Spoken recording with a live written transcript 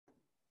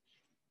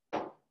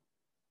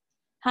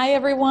Hi,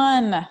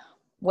 everyone.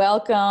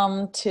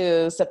 Welcome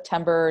to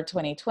September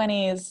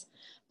 2020's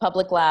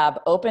Public Lab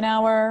Open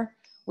Hour.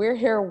 We're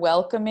here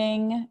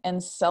welcoming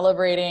and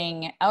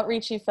celebrating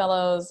Outreachy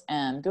Fellows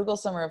and Google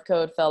Summer of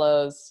Code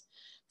Fellows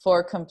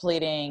for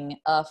completing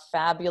a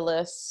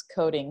fabulous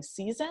coding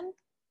season.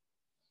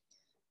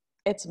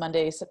 It's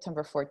Monday,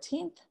 September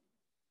 14th.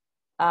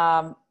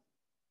 I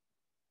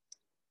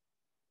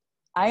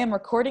am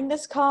recording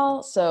this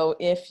call, so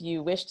if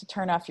you wish to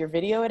turn off your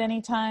video at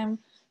any time,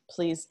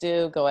 please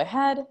do go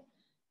ahead.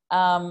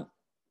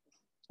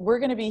 We're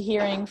going to be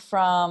hearing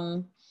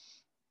from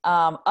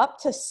up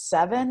to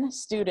 7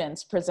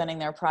 students presenting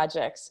their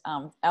projects.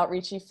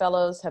 Outreachy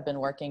Fellows have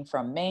been working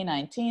from May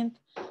 19th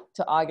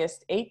to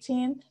August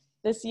 18th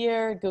this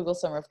year. Google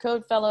Summer of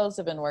Code Fellows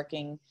have been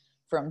working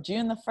from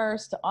June the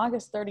 1st to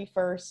August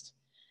 31st.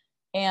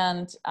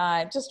 And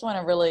I just want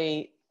to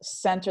really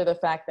center the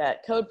fact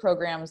that code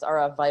programs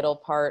are a vital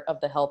part of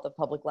the health of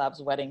Public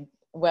Lab's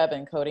web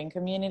and coding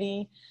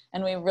community,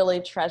 and we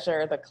really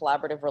treasure the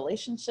collaborative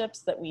relationships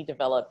that we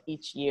develop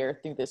each year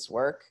through this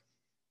work.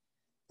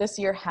 This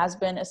year has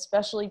been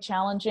especially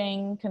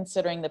challenging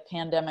considering the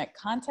pandemic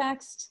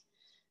context.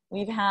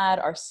 We've had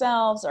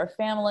ourselves, our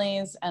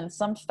families, and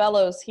some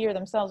fellows here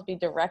themselves be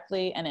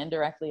directly and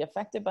indirectly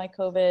affected by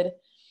COVID.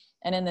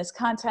 And in this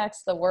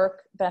context, the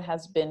work that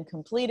has been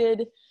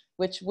completed,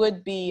 which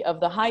would be of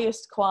the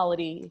highest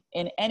quality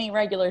in any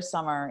regular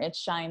summer, it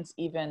shines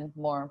even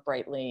more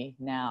brightly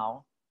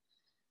now.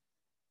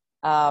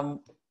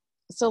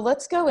 So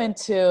let's go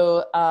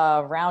into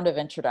a round of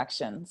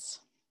introductions.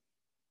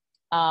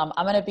 I'm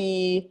going to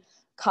be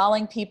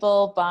calling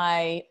people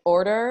by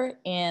order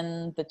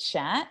in the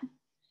chat.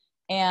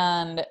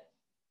 And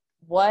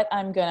what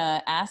I'm going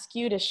to ask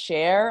you to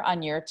share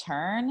on your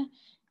turn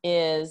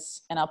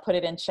is, and I'll put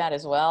it in chat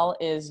as well,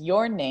 is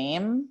your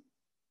name,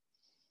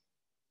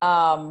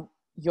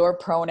 your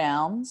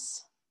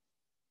pronouns,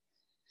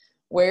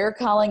 where you're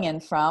calling in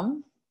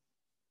from,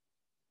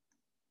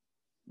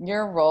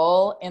 your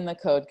role in the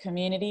code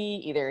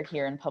community, either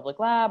here in Public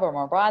Lab or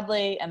more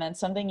broadly, and then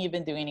something you've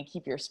been doing to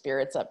keep your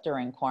spirits up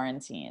during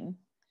quarantine.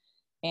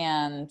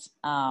 And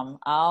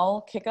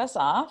I'll kick us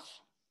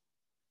off.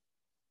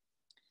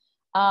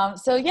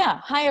 So yeah,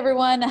 hi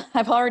everyone.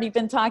 I've already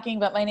been talking,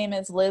 but my name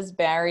is Liz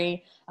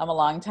Barry. I'm a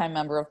longtime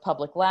member of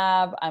Public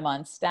Lab. I'm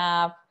on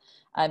staff.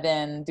 I've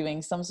been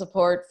doing some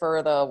support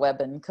for the web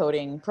and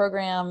coding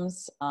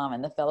programs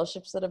and the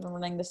fellowships that have been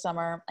running this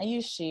summer. I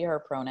use she, her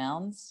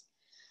pronouns.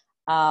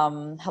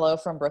 Hello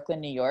from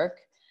Brooklyn, New York.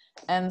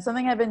 And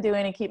something I've been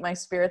doing to keep my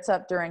spirits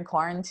up during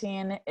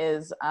quarantine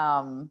is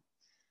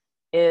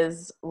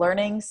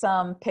learning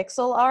some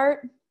pixel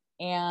art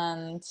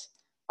and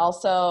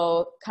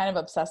also kind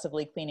of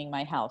obsessively cleaning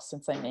my house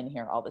since I'm in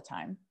here all the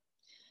time.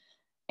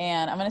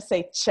 And I'm going to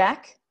say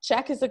check.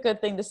 Check is a good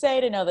thing to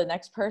say to know the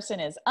next person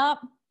is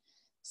up.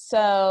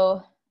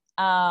 So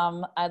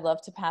I'd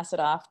love to pass it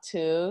off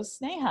to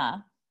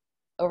Sneha.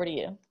 Over to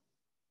you.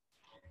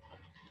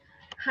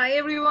 Hi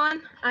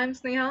everyone, I'm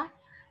Sneha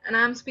and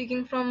I'm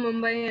speaking from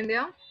Mumbai,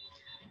 India.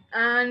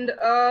 And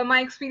my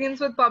experience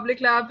with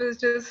Public Lab is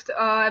just,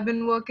 I've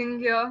been working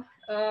here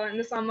in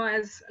the summer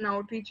as an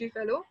Outreachy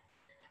fellow.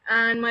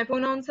 And my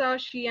pronouns are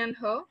she and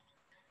her.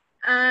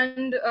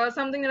 And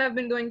something that I've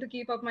been doing to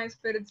keep up my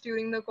spirits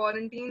during the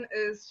quarantine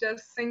is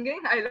just singing.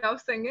 I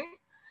love singing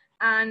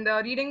and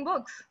reading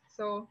books.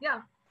 So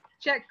yeah,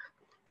 check.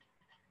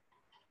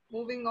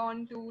 Moving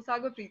on to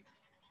Sagarpreet.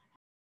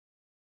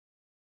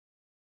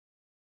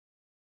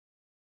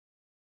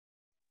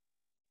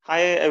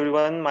 Hi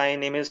everyone, my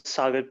name is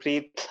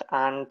Sagarpreet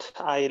and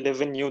I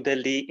live in New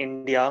Delhi,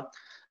 India,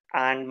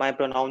 and my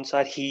pronouns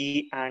are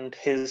he and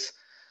his.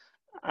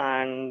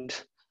 And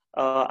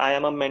I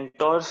am a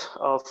mentor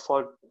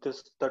for the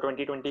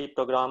 2020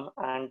 program,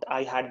 and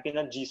I had been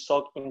a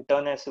GSOC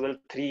intern as well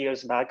 3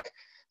 years back.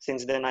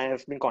 Since then, I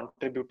have been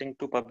contributing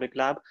to Public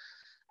Lab.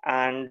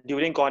 And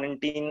during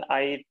quarantine,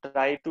 I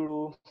try to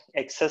do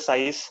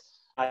exercise.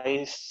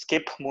 I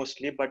skip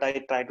mostly, but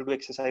I try to do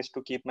exercise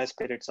to keep my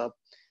spirits up.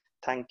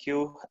 Thank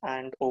you,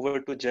 and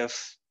over to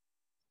Jeff.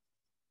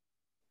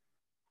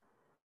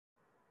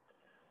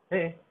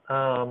 Hey,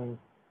 I'm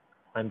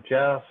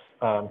Jeff.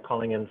 I'm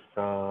calling in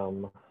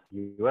from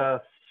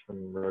US,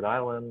 from Rhode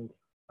Island,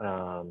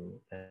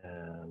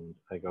 and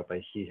I go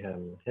by he,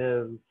 him,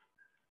 his.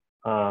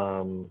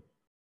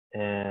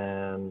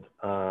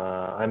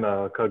 I'm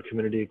a code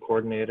community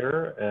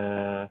coordinator,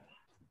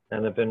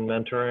 and I've been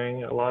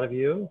mentoring a lot of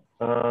you,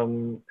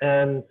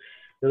 and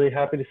really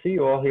happy to see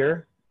you all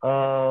here.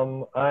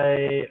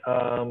 I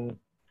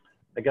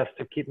guess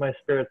to keep my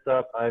spirits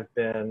up, I've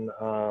been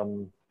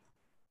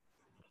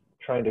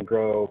trying to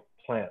grow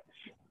plants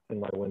in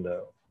my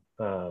window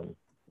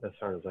as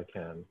hard as I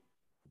can.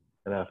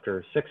 And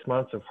after 6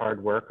 months of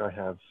hard work, I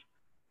have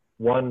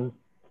one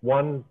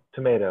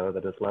tomato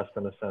that is less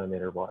than a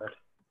centimeter wide.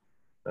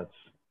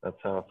 That's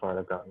how far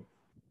I've gotten.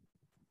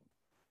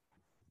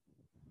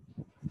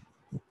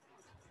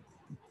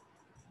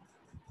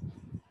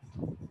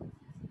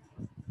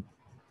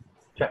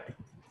 Check.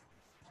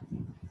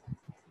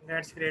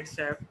 That's great,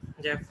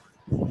 Jeff.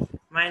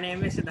 My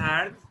name is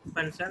Siddharth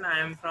Pansan. I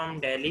am from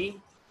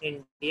Delhi,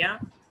 India.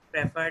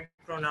 Preferred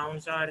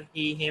pronouns are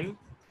he, him.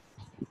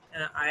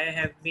 I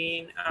have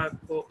been a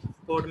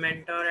code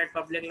mentor at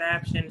Public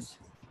Lab since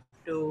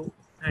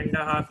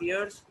 2.5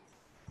 years.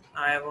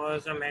 I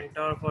was a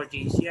mentor for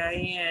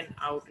GCI and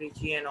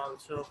Outreachy and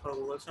also for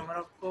Google Summer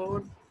of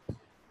Code.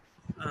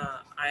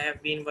 I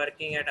have been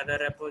working at other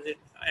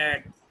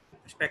at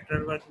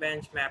Spectral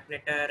Workbench,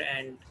 MapKnitter,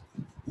 and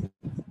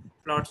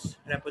Plots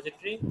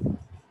repository,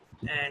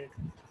 and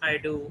I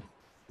do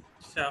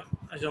some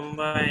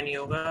Zumba and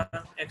yoga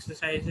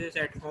exercises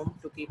at home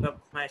to keep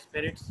up my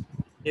spirits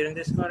during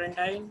this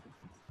quarantine.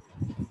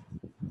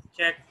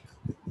 Check.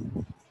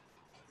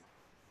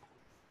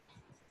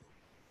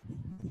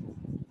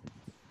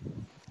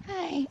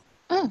 Hi.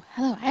 Oh,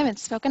 hello. I haven't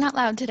spoken out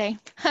loud today.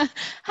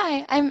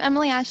 Hi, I'm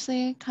Emily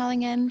Ashley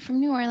calling in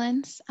from New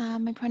Orleans.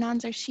 My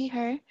pronouns are she,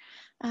 her.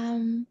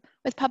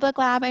 With Public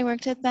Lab, I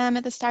worked with them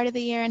at the start of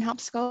the year and helped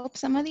scope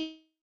some of the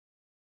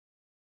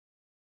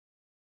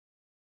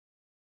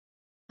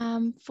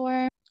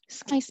for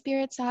my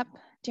spirits up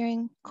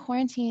during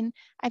quarantine.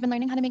 I've been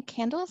learning how to make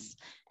candles,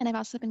 and I've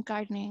also been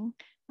gardening.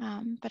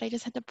 But I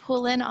just had to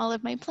pull in all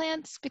of my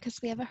plants because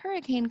we have a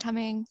hurricane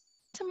coming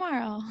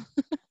tomorrow.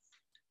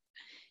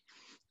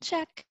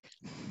 Check.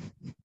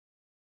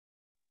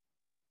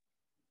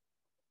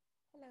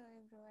 Hello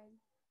everyone,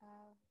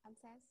 I'm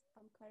Sas.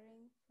 I'm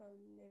calling from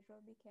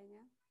Nairobi,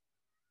 Kenya.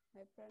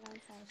 My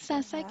pronouns are she,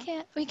 Sess,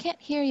 her. we can't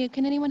hear you.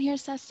 Can anyone hear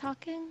Sess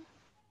talking?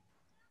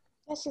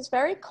 Yeah, she's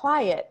very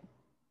quiet.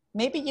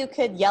 Maybe you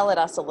could yell at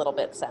us a little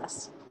bit,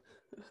 Sess.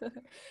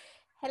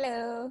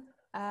 Hello,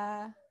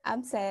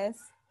 I'm Sas.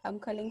 I'm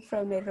calling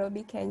from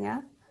Nairobi,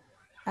 Kenya.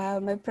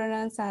 My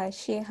pronouns are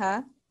she,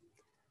 her.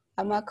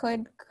 I'm a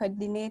code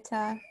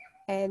coordinator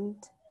and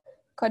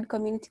code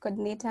community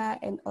coordinator,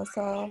 and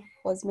also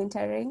was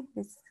mentoring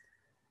this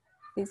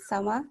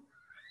summer.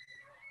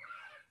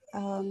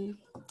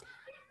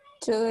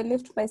 To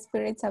lift my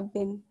spirits, I've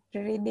been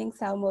reading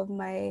some of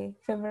my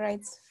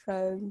favorites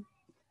from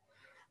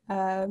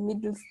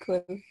middle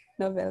school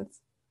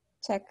novels.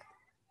 Check.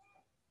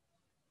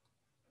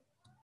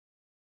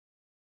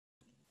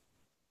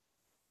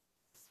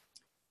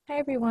 Hi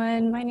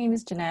everyone, my name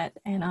is Jeanette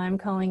and I'm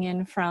calling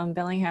in from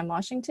Bellingham,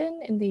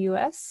 Washington in the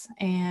US,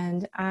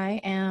 and I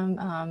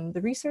am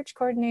the research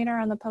coordinator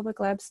on the Public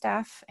Lab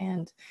staff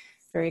and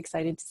very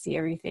excited to see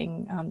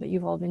everything that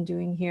you've all been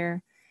doing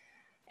here.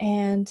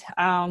 And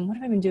what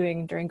have I been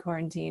doing during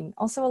quarantine?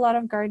 Also a lot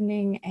of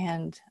gardening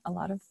and a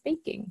lot of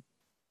baking.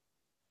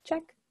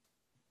 Check.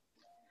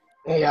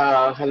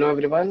 Yeah, hello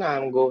everyone.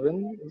 I'm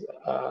Govind.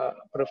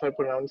 Preferred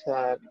pronouns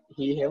are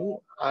he, him.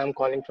 I'm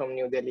calling from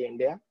New Delhi,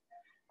 India.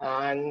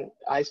 And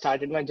I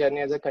started my journey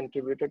as a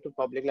contributor to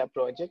Public Lab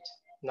projects.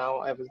 Now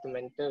I was the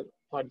mentor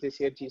for this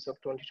year GSOC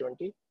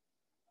 2020.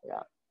 Yeah,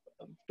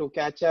 to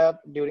catch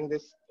up during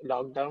this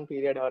lockdown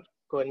period or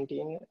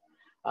quarantine,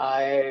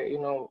 I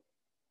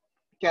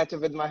catch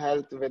up with my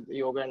health with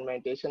yoga and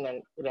meditation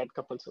and read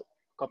couple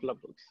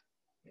of books.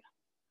 Yeah,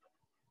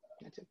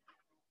 that's it.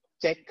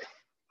 Check.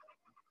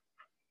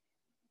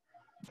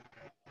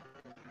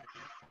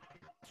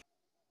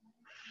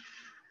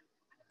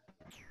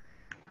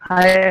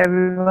 Hi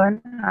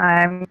everyone,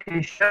 I'm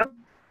Keshav.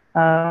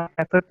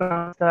 Preferred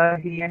pronouns are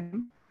he and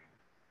him.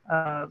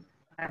 I'm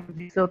a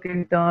GSOC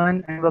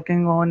intern and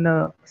working on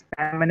the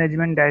spam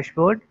management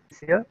dashboard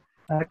this year.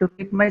 To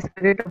keep my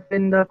spirit up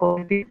in the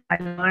quarantine, I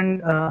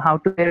learned how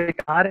to play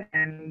guitar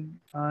and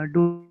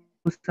do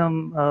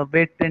some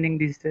weight training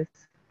these days.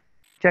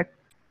 Check.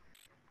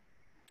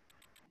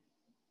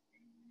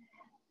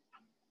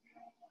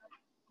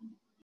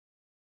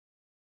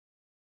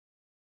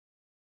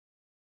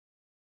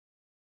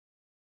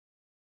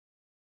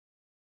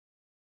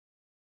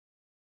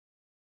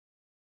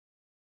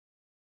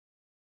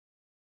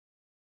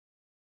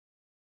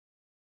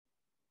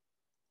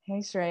 Hey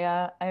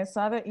Shreya, I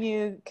saw that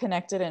you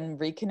connected and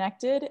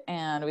reconnected,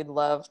 and we'd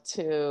love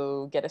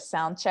to get a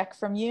sound check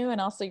from you and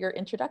also your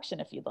introduction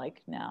if you'd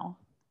like now.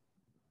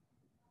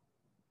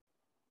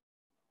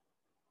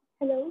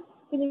 Hello,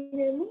 can you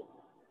hear me?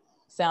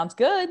 Sounds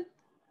good.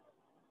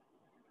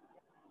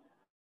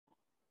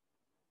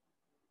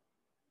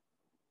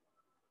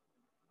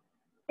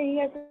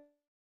 Hey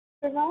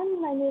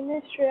everyone, my name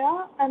is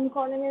Shreya. I'm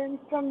calling in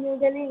from New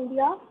Delhi,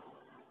 India.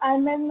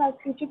 I'm an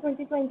Outreachy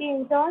 2020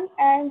 intern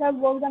and I've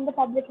worked on the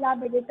Public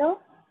Lab editor.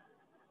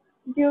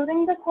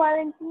 During the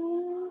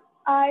quarantine,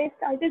 I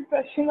started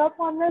brushing up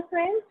on my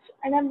French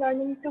and I'm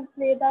learning to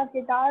play the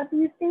guitar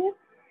these days.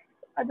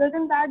 Other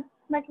than that,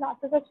 my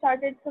classes have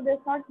started, so there's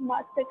not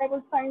much that I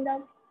would find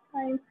out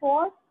time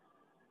for.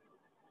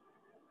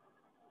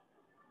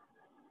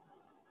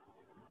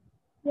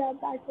 Yeah,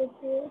 that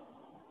would be it.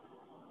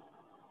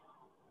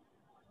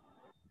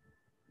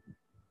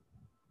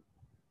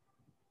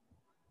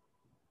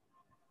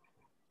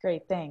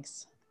 Great,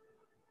 thanks.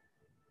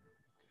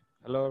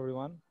 Hello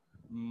everyone,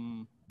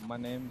 my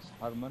name is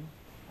Harman.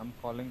 I'm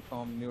calling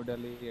from New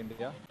Delhi,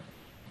 India.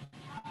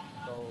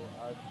 So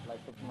I I'd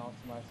like to pronounce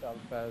myself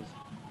as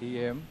he,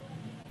 him.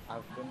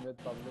 I've been with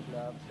Public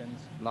Lab since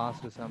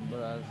last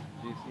December as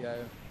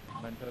GCI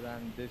mentor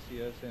and this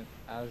year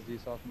as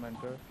GSOC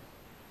mentor.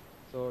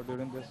 So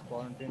during this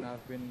quarantine,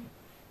 I've been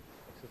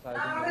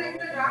exercising a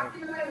lot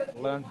and I've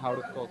learned how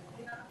to cook.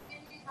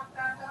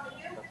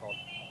 That's all.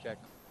 Check.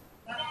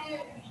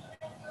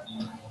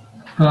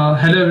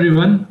 Hello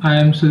everyone, I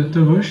am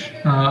Sudipta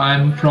Ghosh. I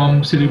am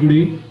from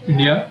Siliguri,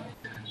 India.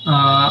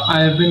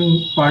 I have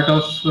been part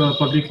of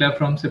Public Lab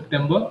from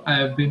September. I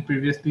have been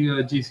previously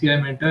a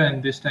GCI mentor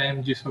and this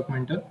time GSOC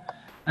mentor.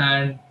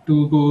 And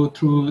to go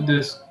through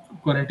this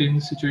quarantine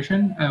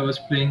situation, I was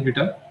playing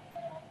guitar.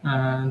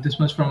 This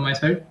much from my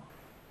side.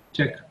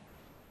 Check.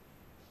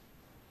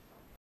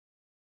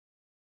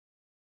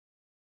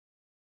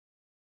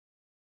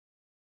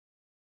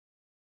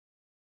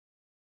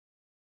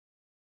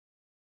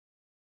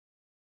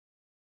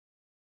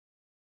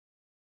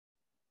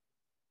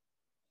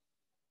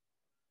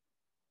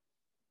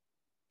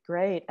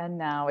 Great. And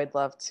now we'd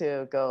love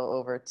to go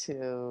over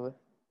to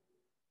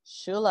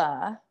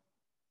Shula.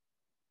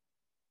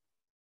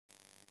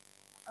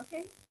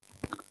 Okay.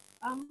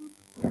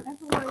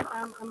 Everyone,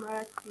 I'm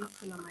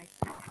Outreachy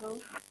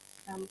Myself.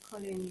 I'm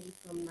calling you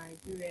from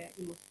Nigeria,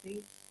 Imo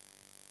State,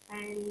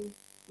 and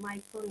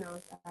my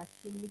pronouns are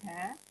she,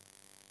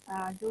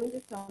 her. During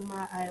the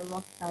summer, I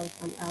worked as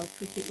an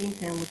Outreachy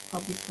intern with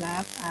Public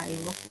Lab. I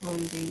worked on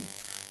the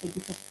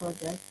editor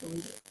project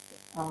during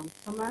the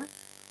summer,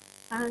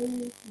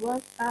 and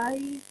what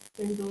I've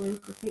been doing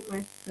to keep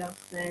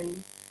myself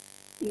then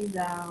is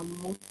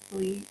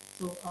mostly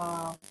to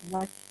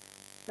watch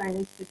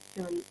science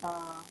fiction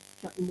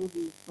short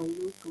movies on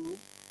YouTube,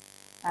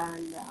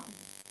 and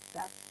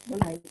that's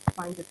when I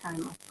find the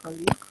time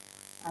actually.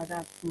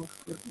 That's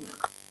mostly it.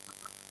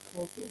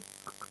 Thank you.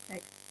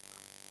 Thanks.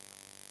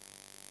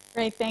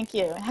 Great, thank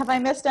you. Have I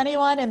missed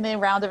anyone in the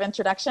round of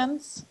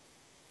introductions?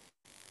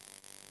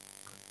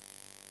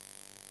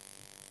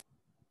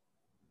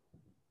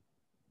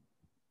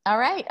 All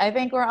right, I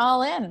think we're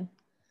all in.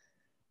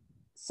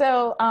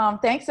 So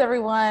thanks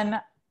everyone.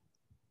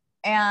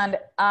 And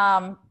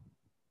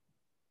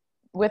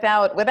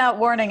without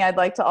warning, I'd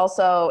like to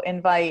also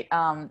invite,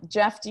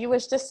 Jeff, do you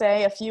wish to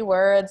say a few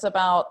words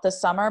about the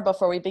summer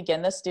before we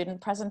begin the student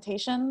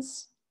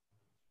presentations?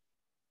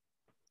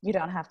 You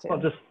don't have to. Well,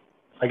 just,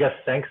 I guess,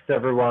 thanks to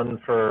everyone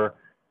for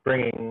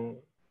bringing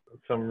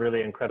some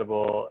really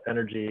incredible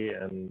energy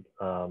and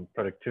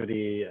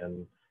productivity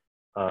and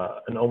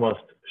an almost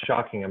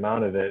shocking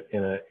amount of it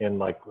in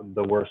like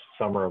the worst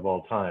summer of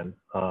all time.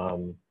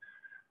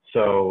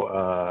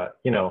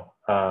 You know,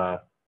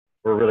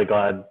 we're really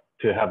glad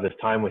to have this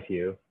time with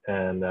you,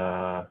 and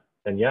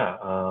yeah,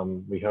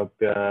 we hope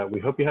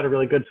you had a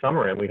really good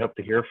summer, and we hope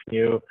to hear from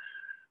you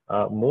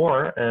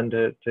more and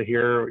to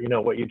hear, you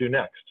know, what you do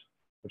next,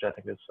 which I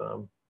think is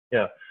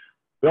yeah,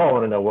 we all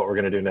want to know what we're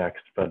going to do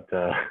next, but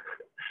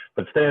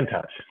stay in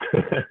touch.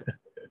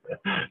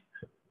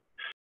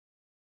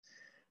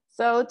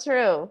 So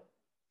true.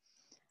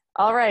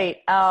 All right.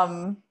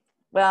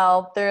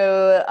 Well,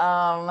 through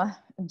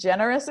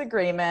generous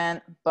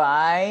agreement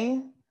by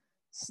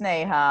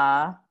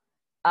Sneha,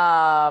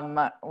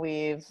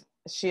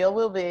 Sheila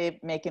will be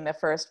making the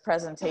first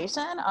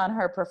presentation on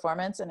her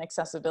performance and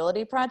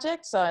accessibility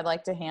project. So I'd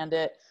like to hand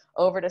it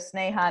over to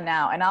Sneha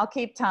now, and I'll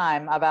keep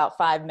time about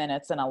 5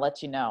 minutes and I'll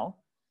let you know.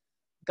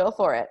 Go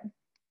for it.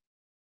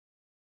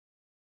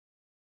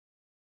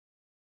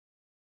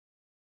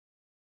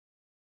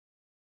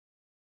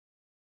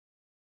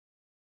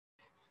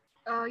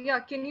 Yeah,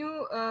 can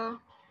you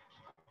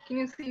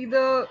see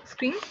the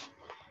screen?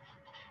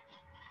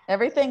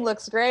 Everything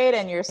looks great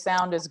and your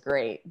sound is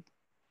great.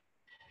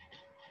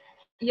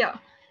 Yeah.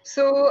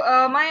 So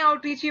my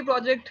Outreachy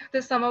project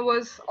this summer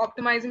was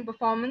optimizing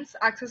performance,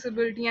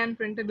 accessibility, and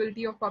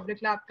printability of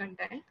public lab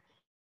content.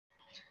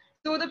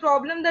 So the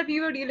problem that we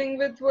were dealing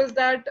with was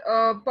that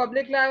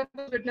Public Lab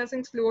was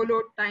witnessing slow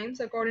load times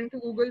according to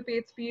Google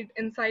Page Speed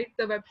Insight.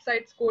 The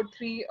website scored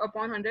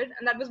 3/100,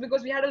 and that was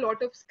because we had a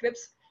lot of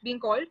scripts being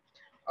called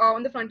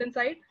on the front end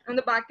side. On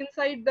the back end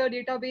side, the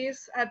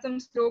database had some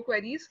slow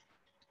queries,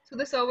 so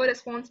the server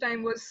response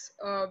time was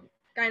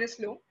kind of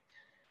slow.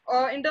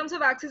 In terms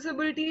of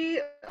accessibility,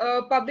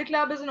 Public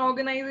Lab as an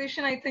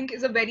organization, I think,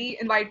 is a very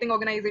inviting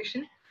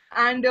organization.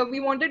 And we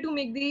wanted to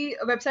make the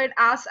website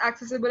as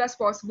accessible as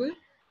possible.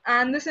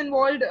 And this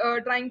involved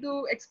trying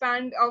to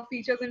expand our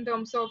features in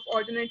terms of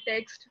alternate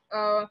text,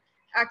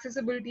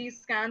 accessibility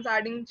scans,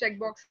 adding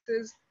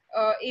checkboxes,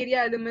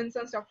 area elements,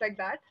 and stuff like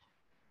that.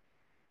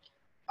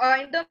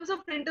 In terms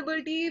of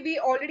printability, we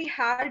already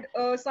had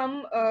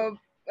some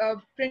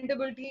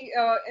printability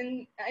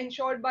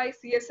ensured by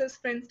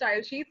CSS print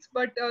style sheets,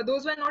 but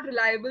those were not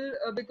reliable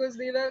because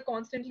they were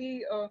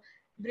constantly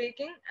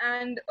breaking,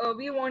 and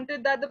we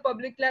wanted that the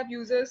public lab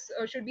users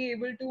should be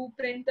able to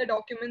print the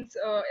documents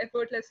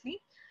effortlessly,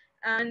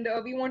 and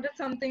we wanted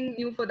something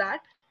new for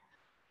that.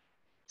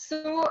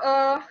 So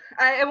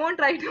I won't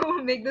try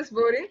to make this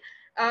boring,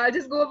 I'll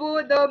just go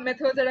over the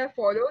methods that I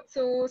followed.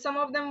 So some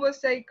of them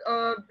was like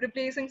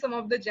replacing some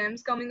of the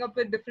gems, coming up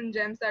with different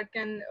gems that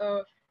can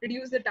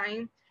reduce the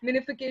time,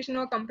 minification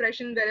or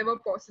compression wherever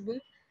possible,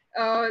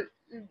 uh,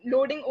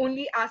 loading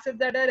only assets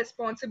that are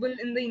responsible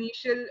in the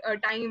initial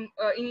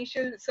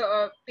initial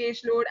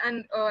page load,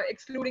 and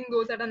excluding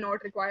those that are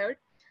not required,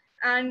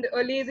 and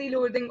lazy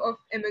loading of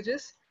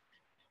images.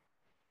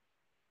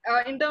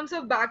 In terms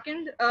of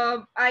backend,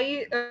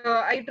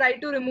 I tried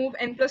to remove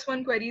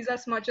n+1 queries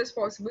as much as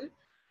possible.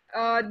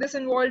 This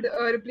involved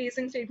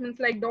replacing statements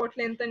like dot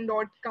length and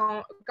dot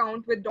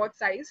count with dot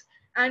size.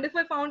 And if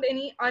I found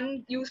any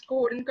unused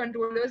code in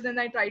controllers, then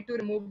I tried to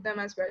remove them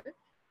as well.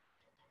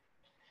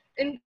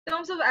 In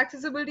terms of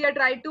accessibility, I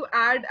tried to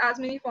add as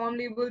many form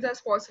labels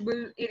as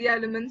possible, area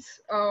elements,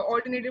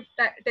 alternative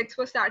text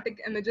for static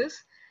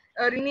images,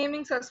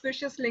 renaming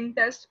suspicious link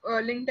text,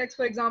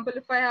 for example,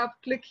 if I have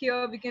click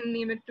here, we can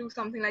name it to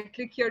something like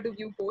click here to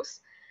view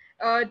posts,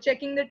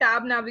 checking the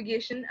tab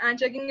navigation, and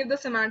checking if the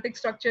semantic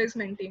structure is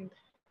maintained.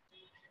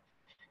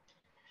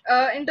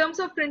 In terms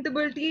of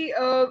printability,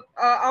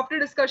 after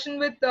discussion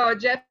with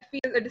Jeff,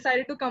 we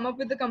decided to come up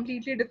with a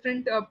completely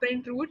different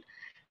print route,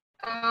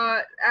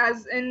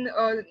 as in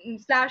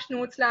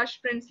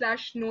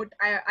 /note/print/note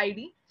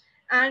ID.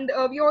 And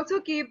we also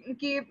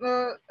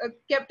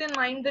kept in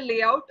mind the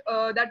layout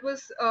that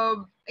was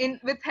in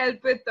with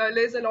help with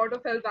Liz, a lot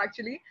of help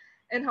actually,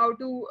 in how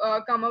to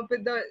come up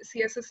with the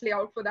CSS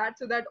layout for that,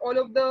 so that all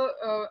of the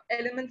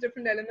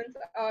different elements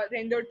are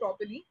rendered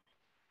properly.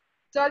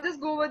 So I'll just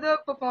go over the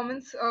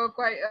performance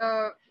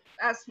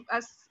as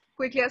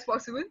quickly as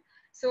possible.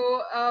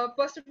 So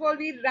first of all,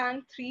 we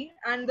ranked 3,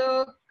 and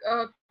the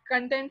first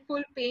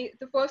contentful page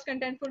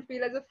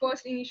as the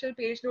first initial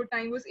page load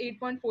time was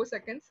 8.4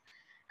 seconds,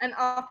 and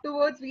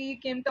afterwards we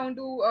came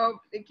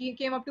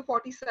up to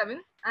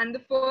 47, and the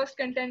first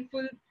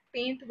contentful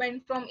paint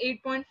went from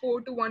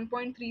 8.4 to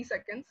 1.3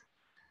 seconds.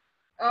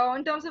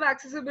 In terms of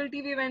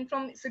accessibility, we went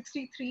from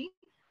 63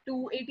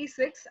 to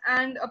 86,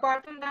 and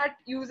apart from that,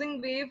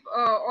 using Wave,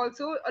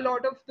 also a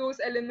lot of those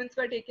elements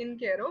were taken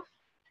care of.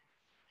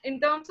 In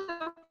terms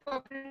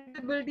of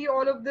printability,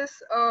 all of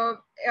this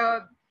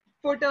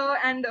footer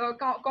and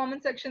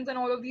comment sections and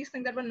all of these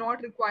things that were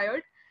not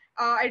required,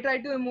 I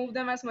tried to remove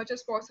them as much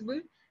as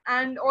possible.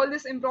 And all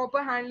this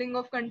improper handling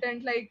of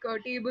content like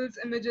tables,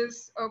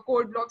 images,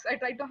 code blocks, I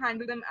tried to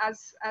handle them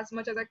as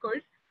much as I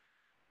could.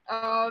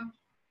 Uh,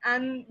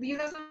 and these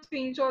are some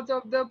screenshots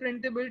of the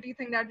printability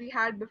thing that we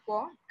had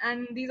before.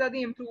 And these are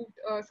the improved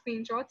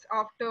screenshots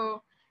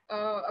after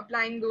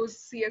applying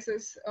those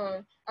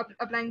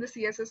applying the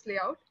CSS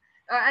layout.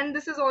 And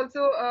this is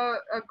also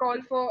a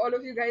call for all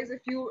of you guys.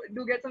 If you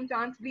do get some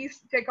chance, please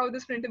check out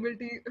this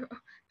printability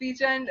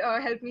feature and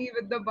help me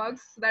with the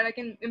bugs so that I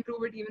can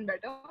improve it even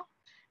better.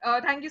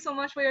 Thank you so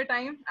much for your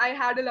time. I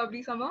had a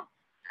lovely summer,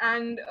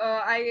 and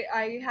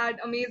I had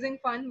amazing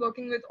fun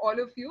working with all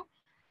of you,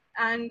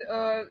 and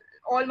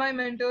all my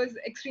mentors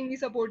extremely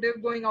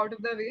supportive, going out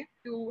of their way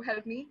to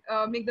help me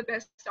make the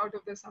best out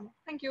of this summer.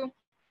 Thank you.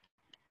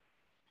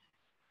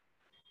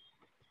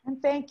 And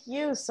thank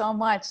you so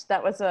much.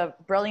 That was a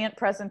brilliant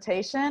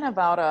presentation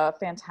about a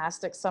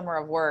fantastic summer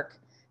of work.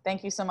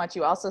 Thank you so much.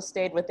 You also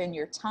stayed within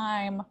your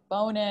time.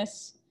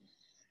 Bonus.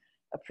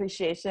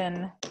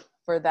 Appreciation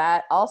for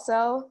that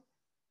also.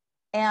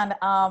 And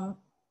now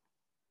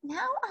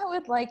I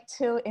would like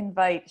to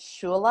invite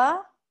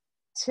Shula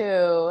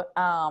to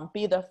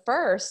be the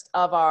first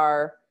of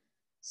our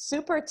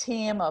super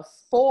team of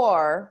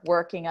 4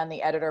 working on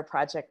the editor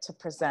project to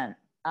present.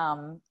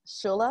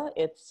 Shula,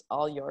 it's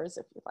all yours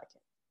if you'd like it.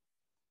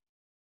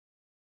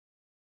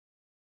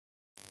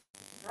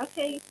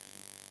 Okay,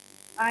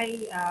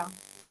 I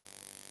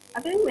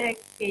didn't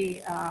make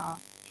a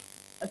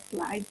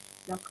slide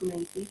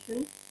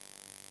documentation,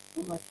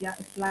 but yeah,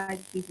 a slide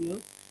video.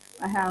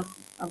 I have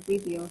a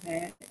video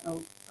here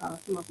of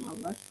some of my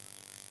work.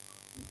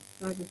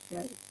 So I'll just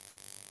share it.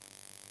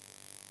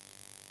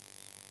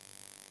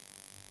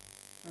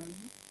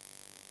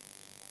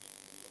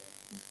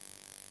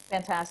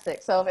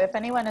 Fantastic. So if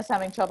anyone is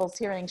having troubles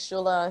hearing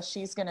Shula,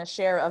 she's going to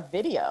share a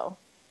video.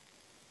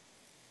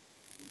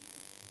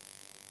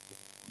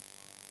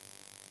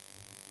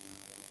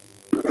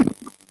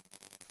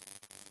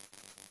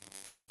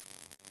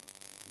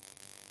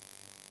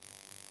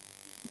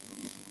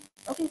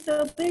 Okay,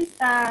 so these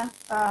are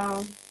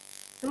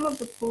some of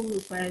the pull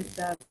requests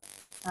that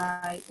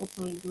I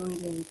opened during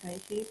the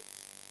internship.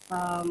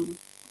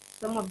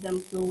 Some of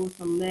them closed,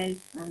 some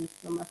merged, and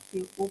some are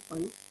still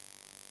open.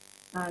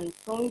 And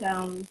going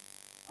down,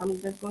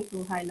 I'm just going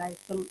to highlight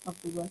some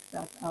of the work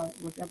that I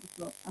was able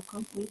to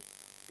accomplish.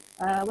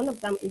 One of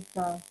them is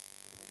the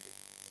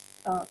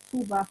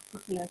toolbar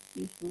stickiness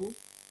issue.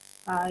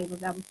 I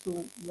was able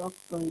to work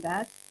on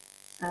that.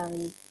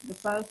 And the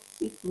first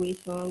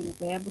iteration, we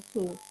were able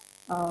to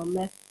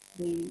make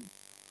the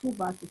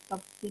toolbar to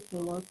stop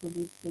sticking once we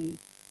leave the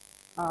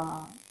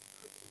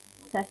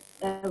test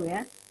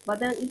area. But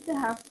then if they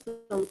have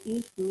some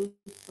issues,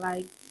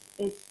 like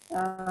it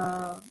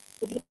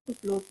begins to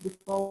close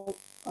before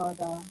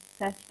the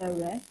test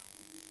area,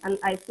 and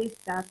I fix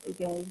that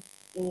again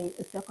in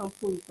a second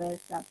pull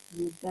request that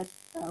will get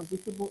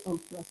visible on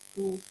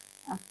 +2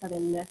 after the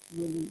next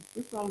release.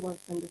 This one was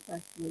on the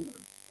first release.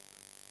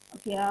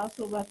 Okay, I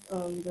also worked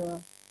on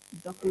the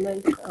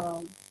document,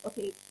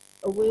 okay,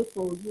 a way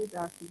for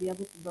users to be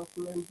able to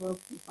document bugs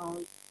we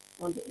found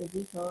on the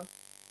editor.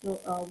 So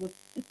with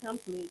a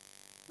template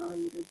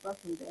on the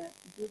bottom there,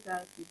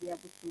 users will be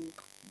able to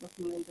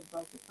document the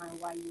bugs we find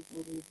while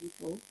using the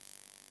editor.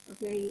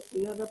 Okay,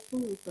 another pull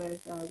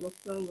request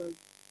worked on was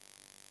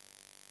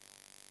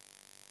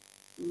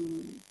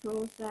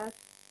process.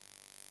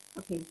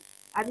 Okay,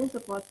 adding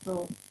support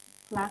for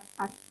class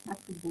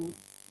attributes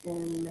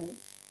and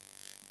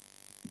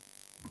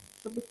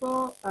so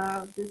before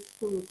this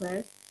pull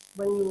request,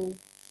 when you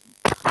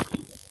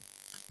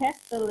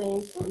test the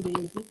link on the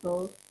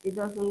editor, it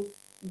doesn't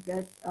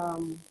get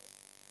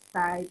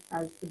typed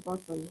as a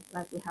button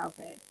like we have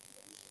here.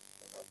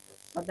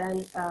 But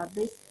then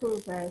this pull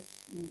request,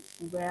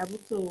 we're able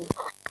to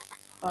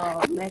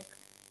make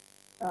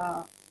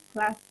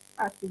class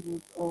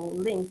attributes or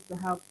links to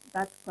have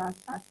that class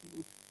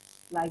attribute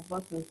like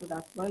buttons, so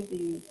that when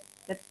they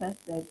get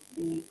tested,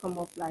 they come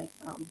up like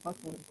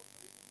buttons.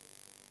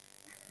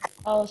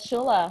 Oh,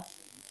 Shula,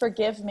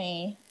 forgive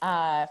me,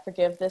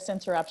 forgive this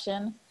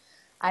interruption.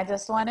 I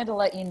just wanted to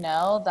let you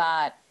know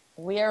that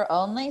we're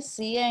only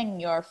seeing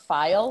your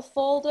file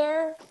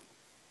folder,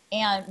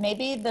 and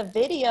maybe the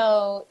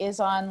video is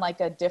on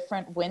like a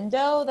different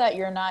window that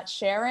you're not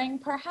sharing,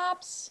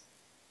 perhaps?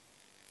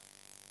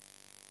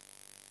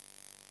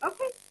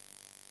 Okay.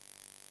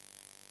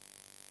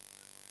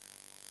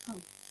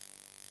 Oh,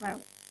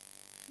 well,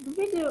 the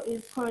video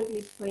is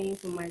currently playing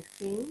for my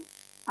screen.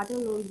 I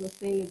don't know if you're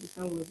saying it the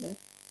same with it.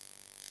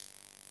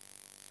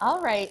 All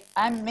right,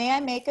 may I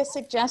make a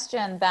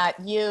suggestion that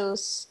you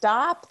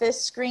stop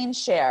this screen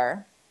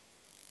share,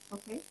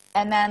 okay,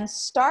 and then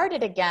start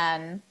it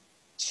again,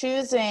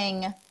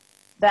 choosing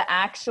the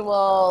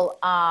actual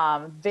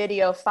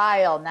video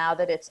file now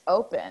that it's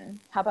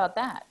open. How about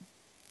that?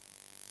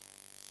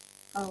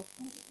 Okay.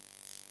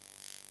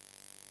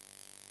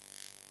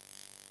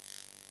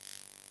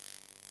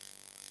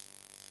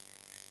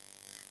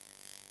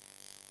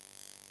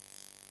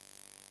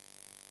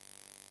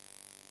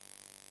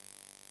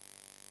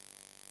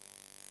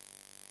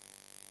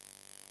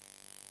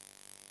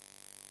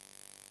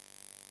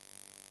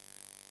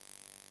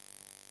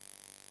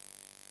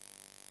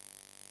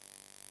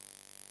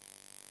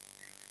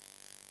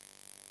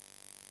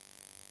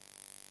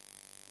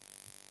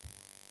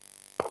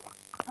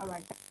 All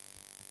right.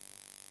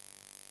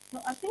 So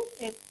I think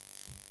it's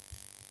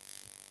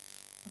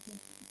okay,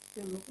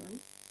 still looking.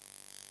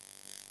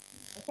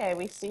 Okay,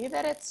 we see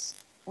that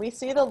we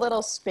see the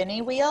little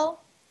spinny wheel,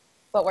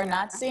 but we're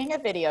not seeing a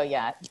video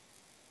yet.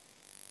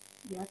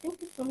 Yeah, I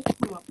think it's going to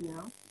come up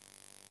now.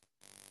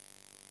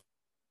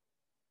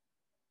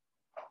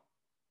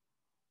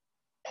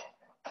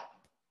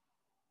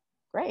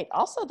 Great.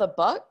 Also,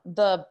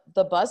 the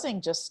buzzing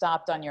just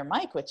stopped on your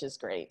mic, which is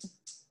great.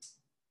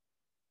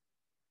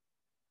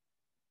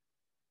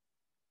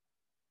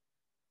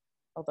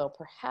 Although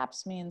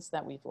perhaps means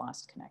that we've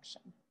lost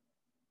connection.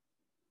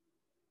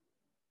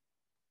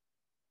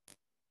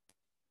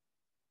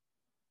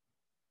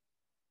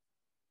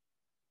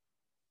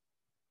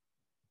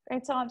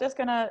 Great, so I'm just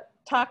gonna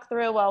talk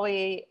through while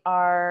we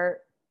are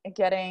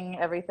getting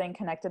everything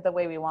connected the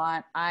way we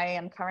want. I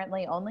am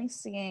currently only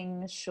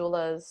seeing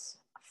Shula's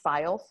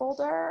file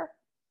folder.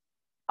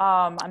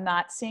 I'm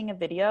not seeing a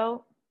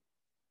video,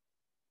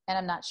 and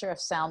I'm not sure if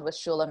sound with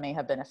Shula may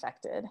have been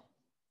affected.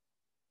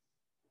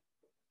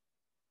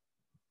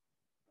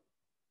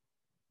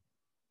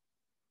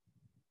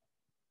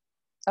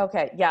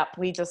 Okay, yeah,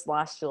 we just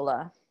lost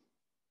Shula.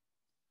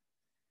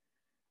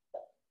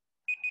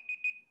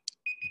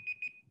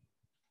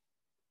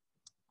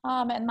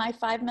 And my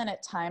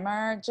 5-minute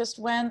timer, just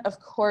when, of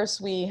course,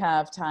 we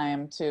have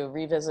time to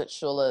revisit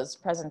Shula's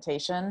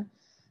presentation,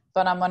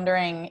 but I'm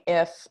wondering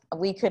if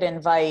we could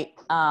invite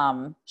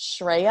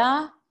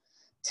Shreya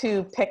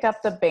to pick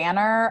up the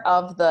banner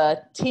of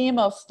the team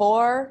of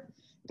 4,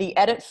 the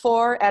Edit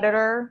 4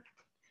 editor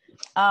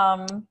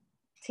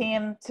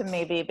team, to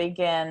maybe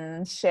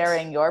begin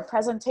sharing your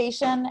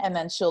presentation, and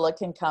then Shula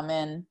can come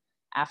in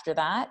after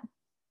that.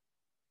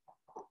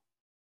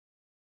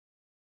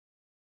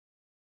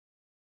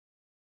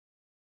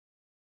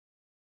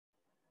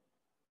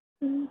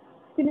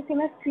 Can you see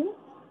my screen?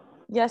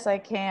 Yes, I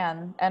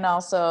can. And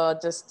also,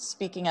 just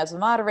speaking as a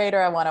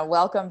moderator, I want to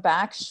welcome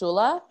back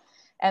Shula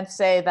and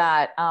say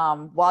that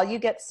while you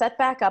get set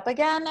back up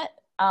again,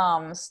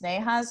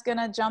 Sneha's going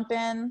to jump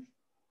in.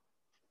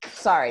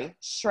 Sorry,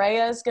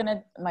 Shreya's going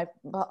to, my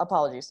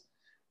apologies.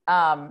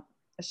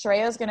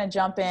 Shreya's going to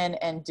jump in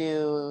and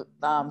do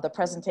the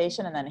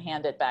presentation and then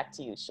hand it back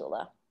to you,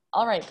 Shula.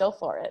 All right, go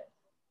for it.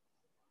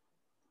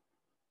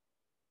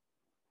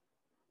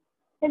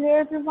 Hello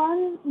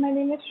everyone, my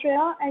name is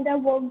Shreya and I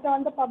worked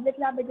on the public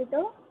lab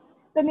editor.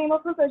 The name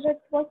of the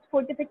project was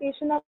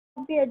Fortification of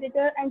the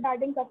Editor and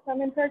Adding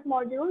Custom Insert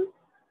Modules.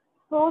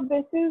 So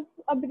this is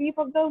a brief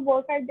of the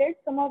work I did.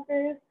 Some of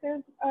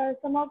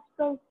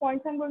the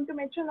points I'm going to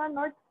mention are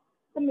not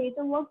the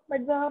major work,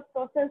 but the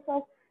process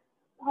of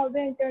how the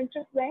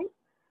internship went.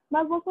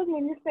 My work was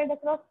mainly spread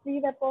across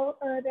three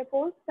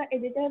repos: the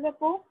editor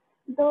repo,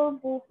 the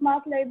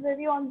bookmark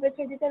library on which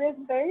editor is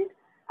built,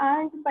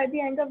 and by the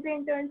end of the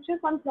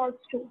internship on plots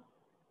too.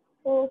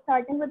 So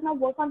starting with my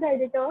work on the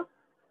editor,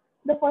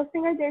 the first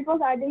thing I did was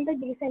adding the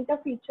decenter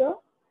feature.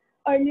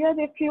 Earlier,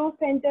 if you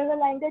center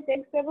align the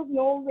text, there was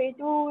no way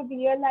to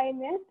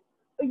realign it.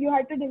 You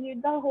had to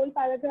delete the whole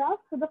paragraph.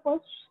 So the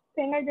first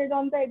thing I did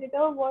on the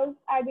editor was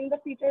adding the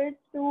feature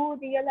to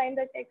realign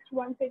the text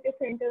once it is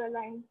center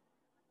aligned.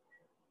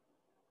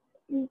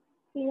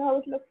 See how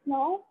it looks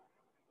now.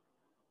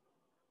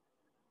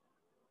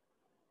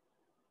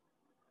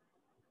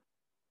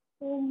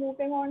 So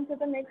moving on to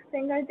the next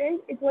thing I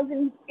did, it was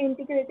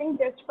integrating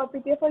Just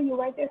Puppeteer for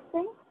UI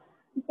testing.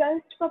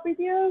 Just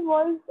Puppeteer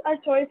was a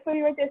choice for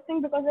UI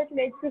testing because it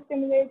lets you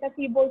simulate a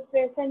keyboard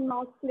press and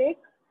mouse click.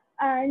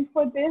 And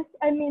for this,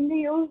 I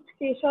mainly used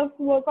Keshav's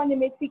work on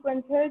image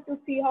sequencer to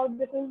see how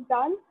this is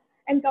done.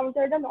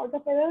 Encountered a lot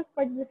of errors,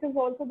 but this is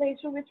also the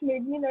issue which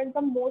made me learn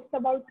the most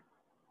about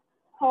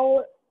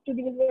how to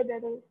deal with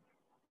errors.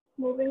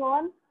 Moving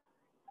on,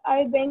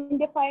 I then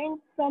defined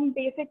some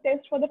basic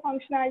tests for the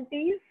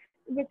functionalities,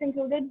 which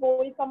included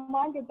bold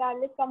command,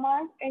 italic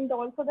command, and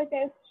also the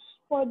tests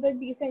for the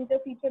decenter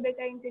feature that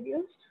I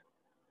introduced.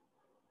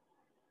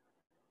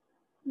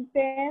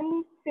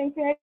 Then, since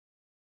we had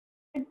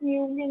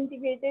newly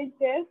integrated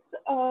tests,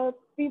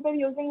 we were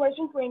using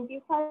version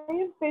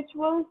 25, which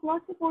was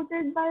not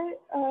supported by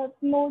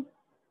Node.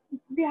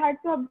 We had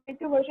to update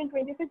to version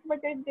 26, but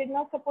it did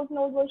not support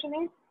Node version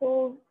 8,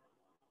 so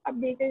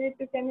updated it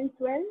to 10 and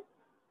 12.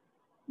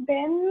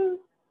 Then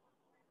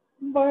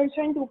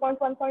version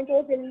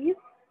 2.1.0 release.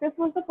 This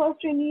was the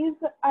first release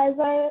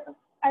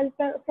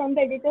from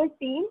the editor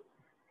team.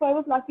 So I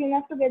was lucky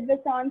enough to get the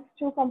chance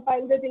to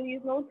compile the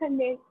release notes and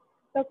make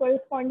the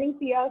corresponding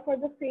PR for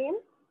the same.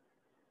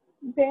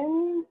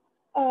 Then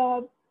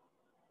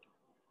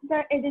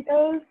the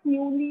editor's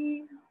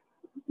new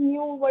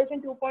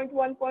version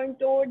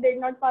 2.1.0 did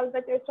not pass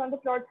the test on the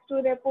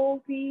plots2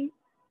 repo. We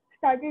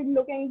started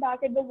looking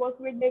back at the work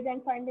we did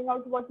and finding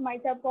out what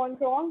might have gone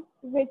wrong,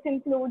 which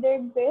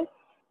included this.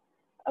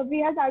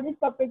 We had added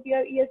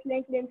Puppeteer,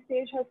 ESLink,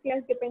 Linstage, Husky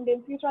as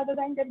dependencies rather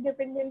than depth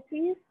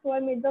dependencies. So I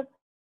made the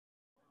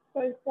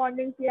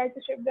corresponding CI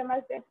to ship them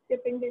as depth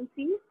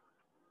dependencies.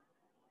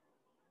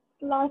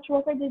 The last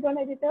work I did on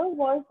editor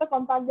was the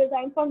compact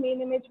design for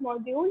main image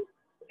module.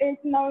 It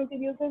now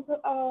introduces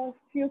a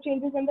few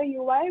changes in the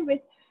UI,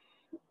 which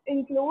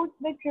include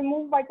the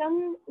remove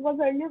button was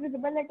earlier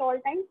visible at all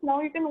times. Now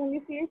you can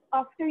only see it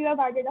after you have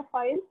added a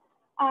file.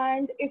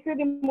 And if you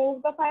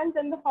remove the file,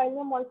 then the file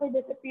name also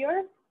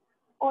disappears.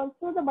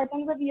 Also, the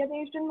buttons are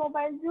rearranged in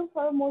mobile view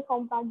for a more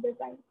compact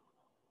design.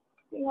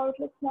 See how it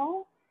looks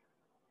now.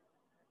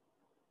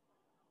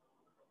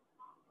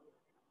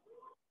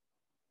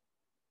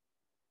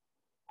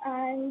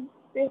 And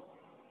this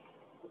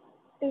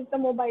is the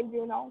mobile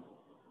view now.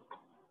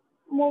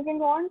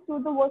 Moving on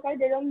to the work I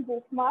did on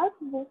Bookmark.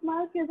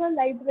 Bookmark is a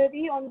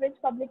library on which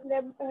public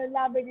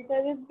lab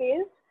editor is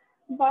based,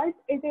 but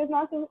it is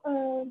not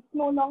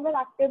no longer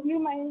actively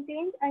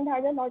maintained and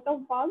had a lot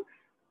of bugs.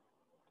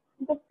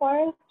 The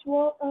first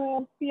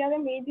PR I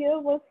made here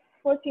was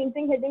for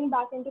changing heading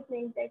back into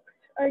plain text.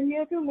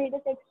 Earlier, if you made a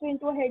text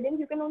into a heading,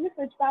 you can only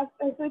switch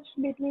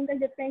between the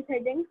different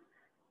headings.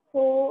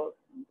 So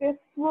this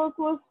work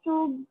was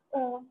to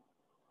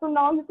so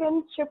now you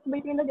can shift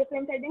between the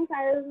different headings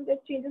and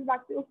it changes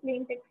back to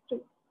plain text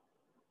too.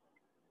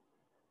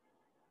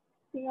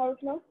 See how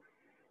it looks.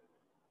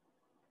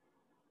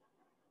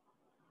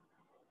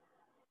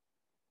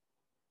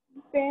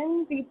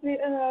 Then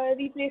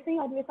replacing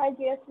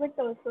Outreachy with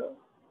cursor.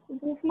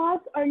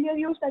 Bookmark earlier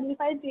used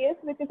Outreachy,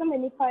 which is a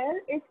minifier.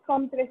 It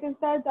compresses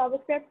the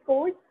JavaScript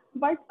code,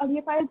 but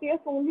Outreachy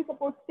only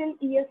supports till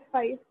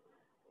ES5.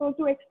 So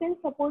to extend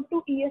support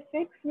to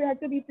ES6, we had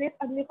to replace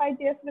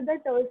Outreachy with the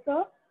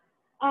cursor,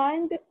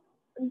 and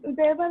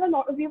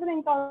we were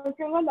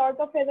encountering a lot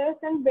of errors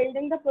in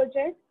building the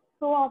project.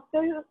 So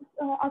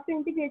after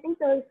integrating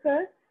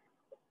cursor,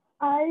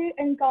 I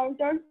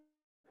encountered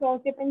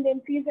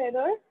cross-dependencies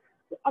errors,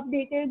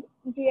 updated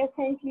JS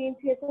and clean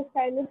CSS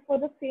stylus for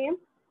the same,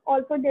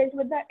 also dealt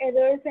with the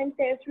errors and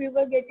tests we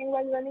were getting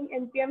while running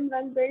npm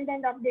run build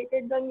and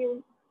updated the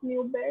new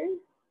build.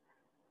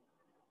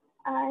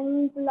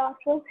 And the last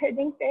was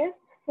heading test.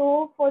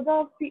 So for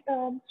the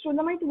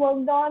Shulamite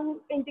worked on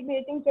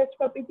integrating Just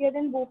Puppeteer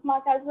and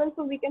Bookmark as well,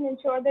 so we can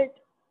ensure that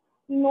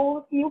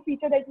no new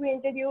feature that we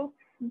introduce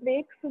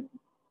breaks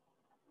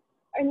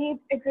any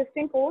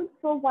existing code.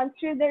 So once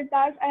we did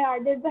that, I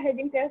added the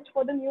heading test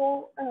for the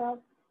new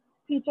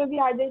feature we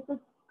added to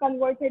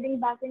convert heading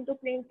back into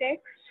plain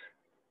text.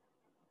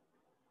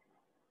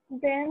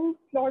 Then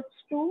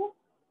plots2,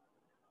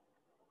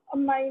 a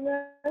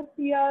minor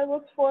PR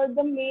was for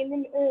the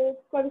main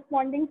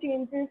corresponding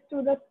changes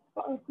to the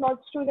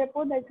plots2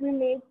 repo that we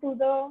made to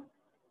the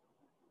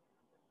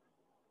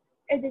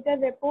editor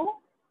repo.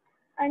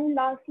 And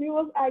lastly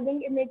was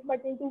adding image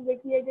button to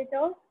wiki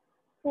editor.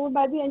 So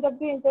by the end of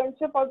the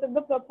internship, out of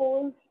the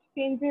proposed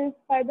changes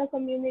by the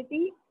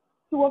community,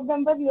 two of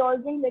them were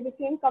reorging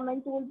legacy and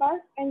comment toolbars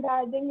and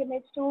adding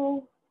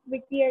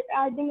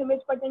adding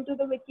image button to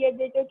the wiki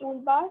editor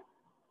toolbar.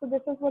 So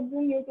this is what the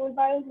new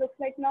toolbar looks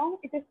like now.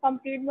 It is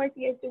complete but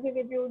yet to be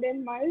reviewed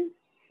in miles,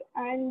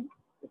 and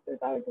this is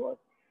how it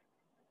works.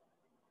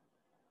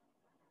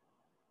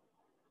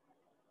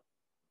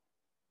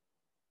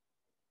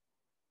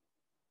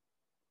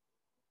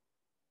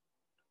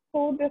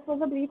 So this was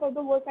a brief of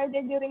the work I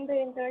did during the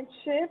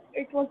internship.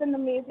 It was an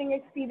amazing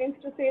experience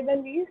to say the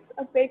least.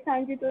 A big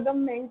thank you to the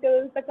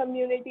mentors, the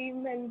community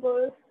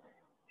members,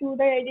 to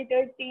the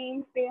editor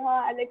team,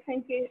 Sneha, Alex,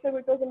 and Keshav.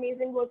 It was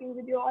amazing working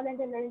with you all,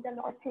 and I learned a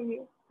lot from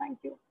you. Thank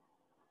you.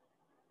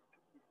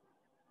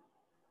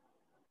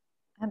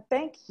 And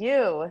thank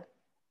you.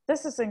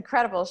 This is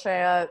incredible,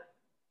 Shreya.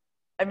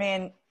 I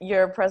mean,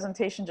 your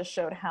presentation just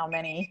showed how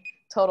many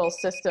total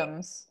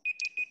systems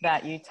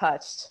that you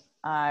touched.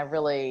 I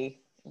really,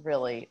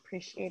 really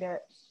appreciate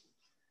it.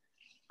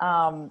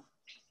 I'd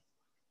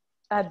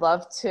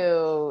love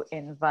to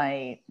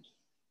invite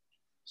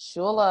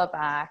Shula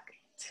back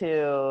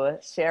to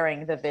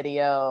sharing the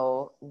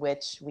video,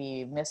 which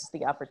we missed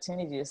the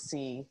opportunity to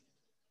see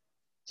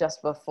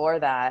just before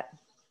that.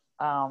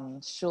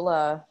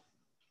 Shula,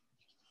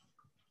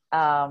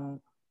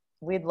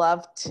 we'd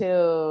love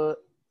to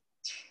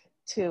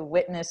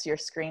witness your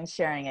screen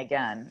sharing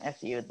again,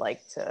 if you'd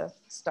like to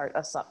start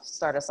us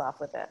off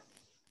with it.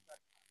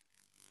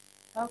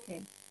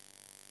 Okay.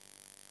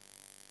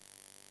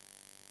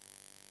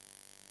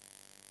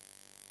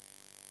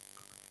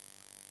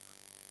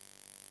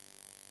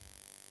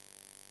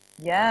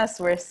 Yes,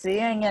 we're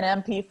seeing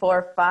an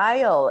MP4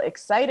 file.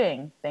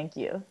 Exciting. Thank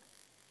you.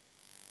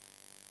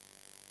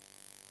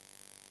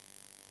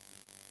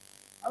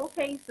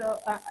 Okay, so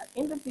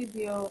in the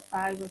video,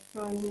 I was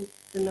showing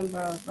the number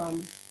of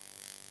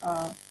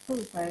pull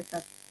requests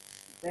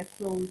that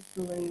closed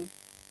during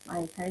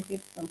my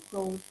internship, some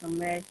closed, some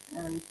merged,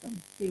 and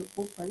some still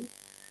open.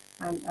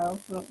 And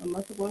I'm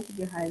also going to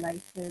be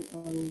highlighting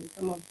on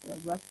some of the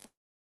websites.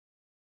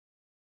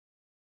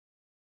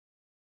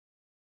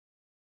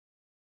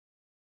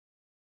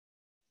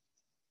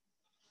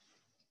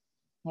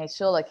 Hey,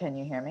 Shula, can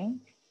you hear me?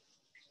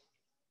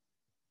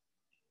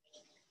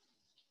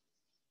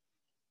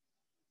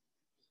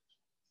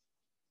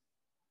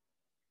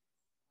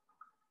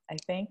 I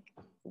think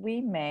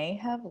we may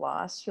have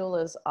lost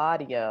Shula's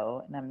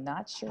audio, and I'm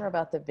not sure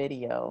about the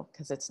video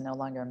because it's no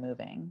longer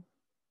moving.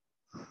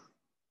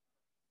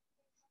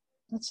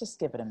 Let's just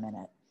give it a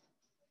minute.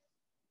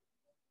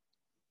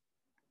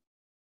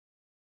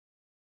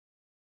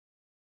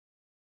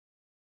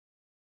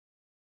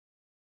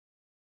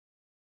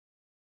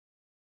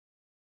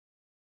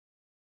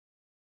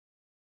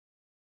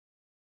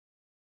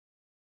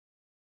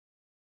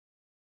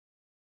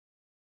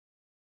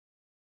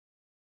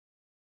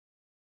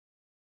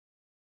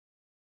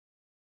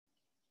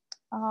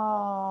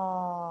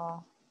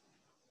 Oh,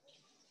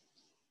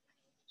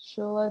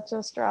 Shula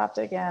just dropped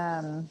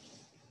again.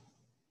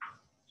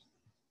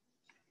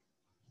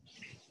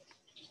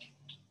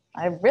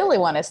 I really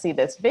want to see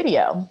this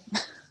video.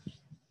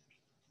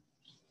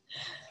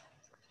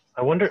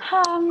 I wonder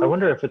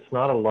if it's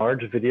not a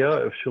large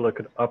video, if Shula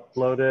could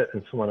upload it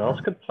and someone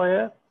else could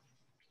play it.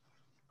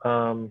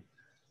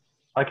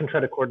 I can try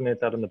to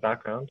coordinate that in the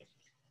background.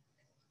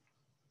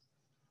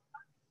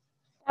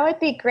 That would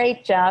be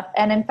great, Jeff.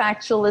 And in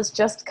fact, Shula's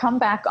just come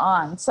back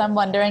on. So I'm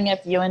wondering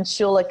if you and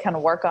Shula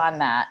can work on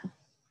that.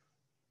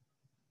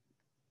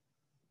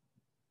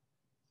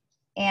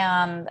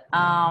 And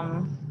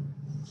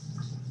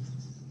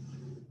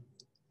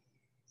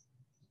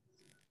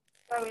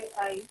Sorry,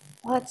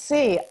 let's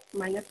see.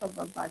 My network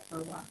got bad for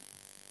a while.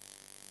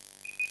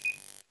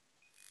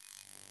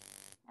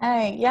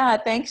 Hey, yeah,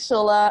 thanks,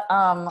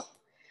 Shula.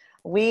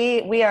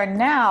 We are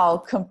now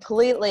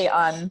completely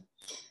on.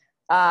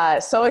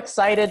 So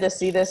excited to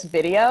see this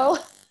video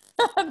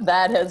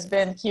that has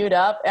been queued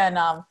up. And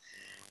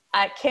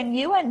can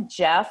you and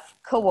Jeff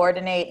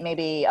coordinate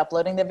maybe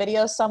uploading the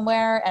video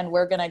somewhere? And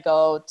we're gonna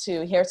go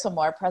to hear some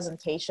more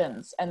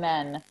presentations and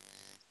then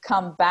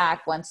come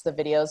back once the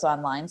video's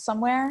online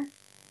somewhere.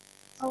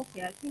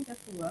 Okay, I think that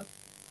will work.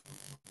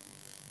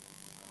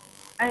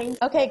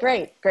 Okay,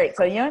 great.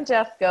 So you and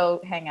Jeff go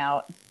hang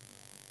out.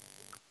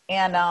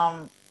 And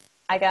I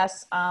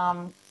guess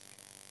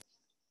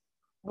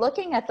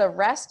looking at the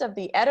rest of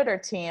the editor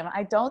team,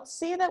 I don't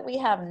see that we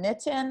have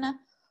Nitin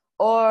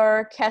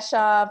or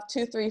Keshav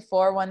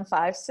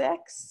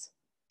 234156.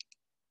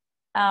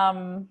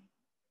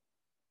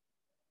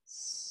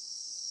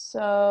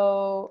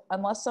 So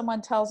unless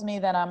someone tells me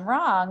that I'm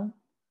wrong,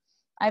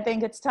 I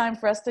think it's time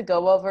for us to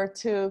go over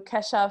to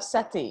Keshav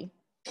Sethi.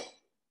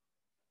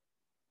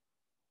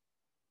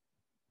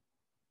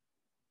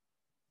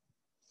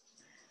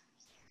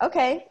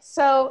 Okay,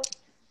 so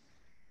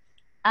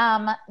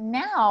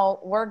now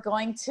we're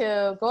going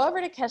to go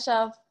over to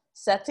Keshav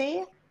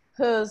Sethi,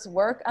 whose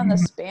work on the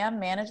spam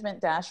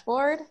management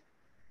dashboard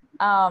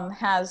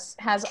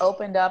has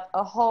opened up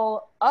a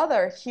whole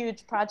other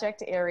huge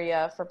project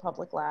area for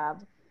Public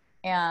Lab.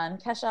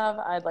 And Keshav,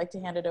 I'd like to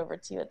hand it over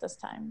to you at this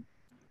time.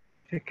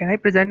 Can I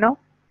present now?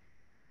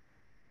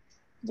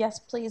 Yes,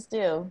 please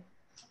do.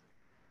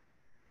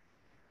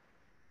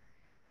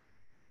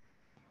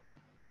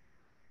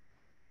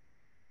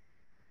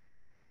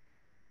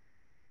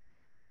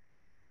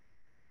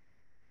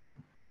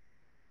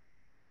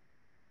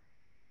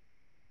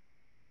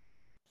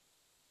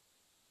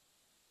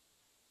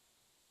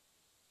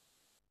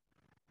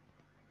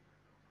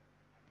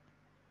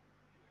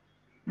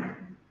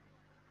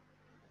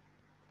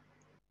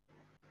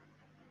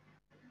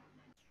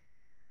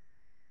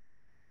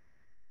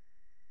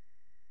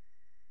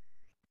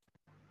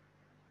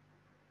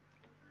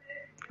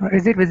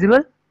 Is it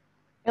visible?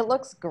 It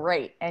looks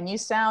great, and you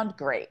sound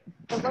great.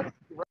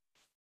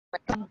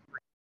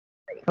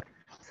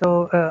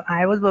 So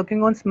I was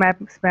working on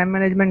spam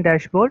management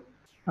dashboard.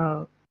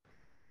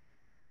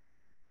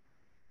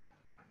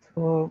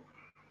 So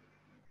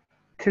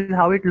this is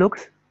how it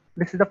looks.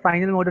 This is the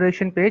final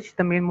moderation page,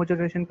 the main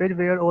moderation page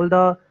where all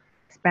the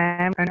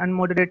spam and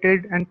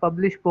unmoderated and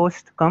published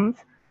post comes.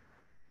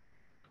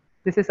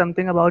 This is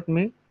something about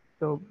me.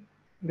 So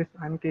this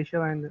I'm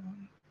Keshav, and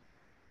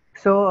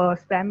so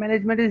spam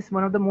management is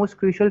one of the most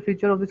crucial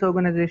feature of this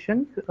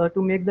organization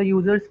to make the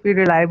users feel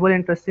reliable,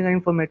 interesting, and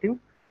informative.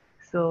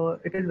 So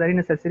it is very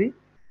necessary.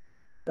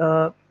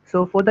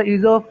 So for the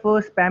ease of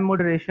spam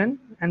moderation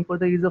and for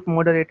the ease of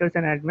moderators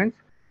and admins,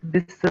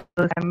 this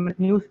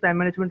new spam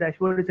management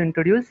dashboard is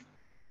introduced.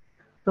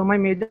 So my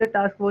major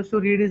task was to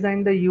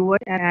redesign the UI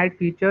and add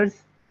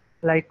features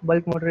like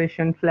bulk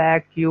moderation,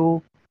 flag,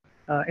 queue,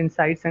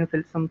 insights, and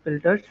some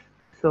filters.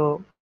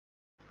 So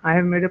I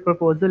have made a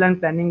proposal and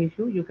planning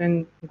issue. You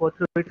can go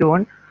through it if you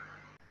want.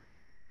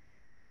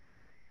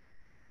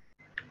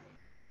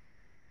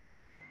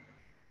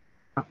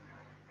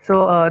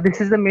 So this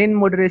is the main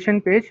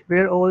moderation page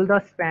where all the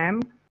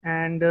spam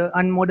and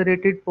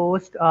unmoderated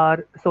posts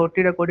are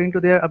sorted according to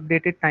their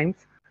updated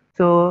times.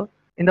 So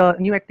in the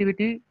new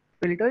activity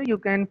filter, you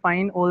can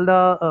find all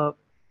the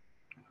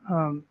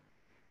um,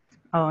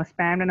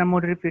 spam and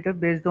unmoderated filter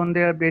based on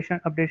their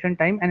updation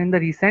time, and in the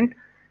recent,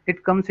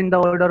 it comes in the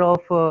order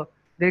of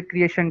their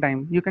creation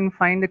time. You can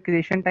find the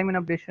creation time and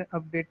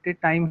updated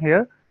time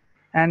here,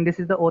 and this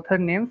is the author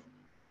names.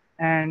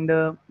 And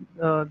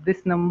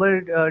this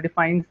number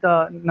defines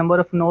the number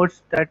of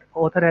nodes that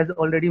author has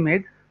already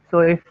made. So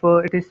if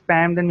it is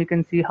spam, then we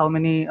can see how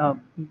many,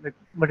 like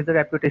what is the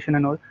reputation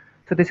and all.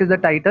 So this is the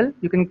title.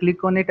 You can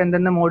click on it, and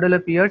then the model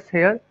appears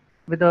here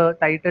with the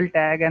title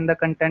tag and the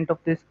content of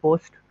this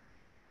post.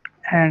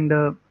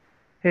 And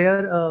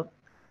here,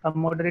 a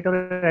moderator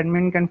or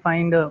admin can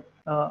find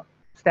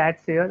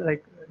stats here,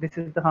 like this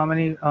is the how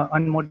many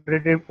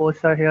unmoderated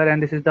posts are here,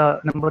 and this is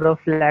the number of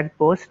flagged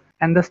posts,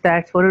 and the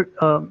stats for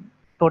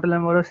total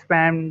number of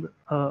spam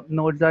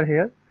nodes are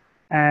here.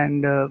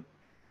 And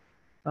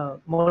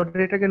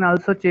moderator can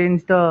also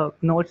change the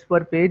nodes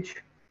per page,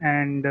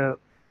 and uh,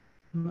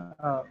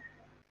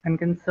 and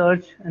can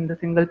search in the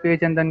single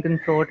page and then can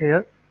sort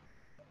here.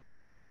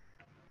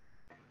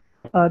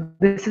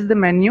 This is the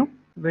menu,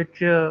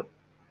 which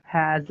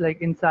has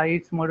like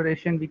insights,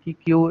 moderation, wiki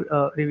queue,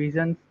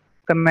 revisions,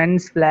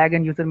 comments, flag,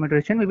 and user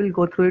moderation. We will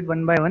go through it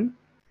one by one.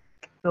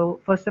 So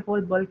first of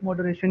all, bulk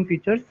moderation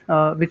features,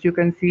 which you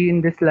can see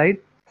in this slide.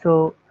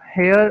 So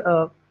here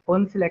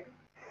on select,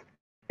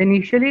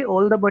 initially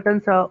all the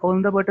buttons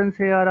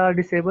here are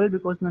disabled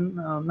because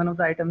none of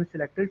the item is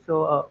selected.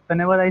 So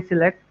whenever I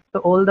select, so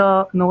all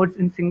the nodes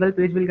in single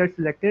page will get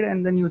selected,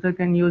 and then user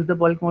can use the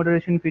bulk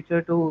moderation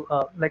feature to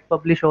like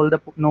publish all the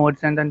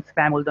nodes and then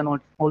spam all the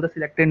nodes, all the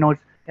selected nodes.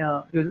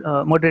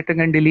 Moderator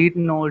can delete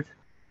nodes,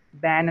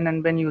 ban and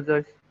unban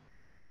users,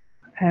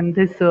 and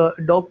this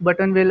doc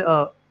button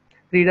will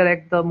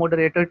redirect the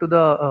moderator to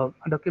the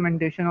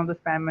documentation of the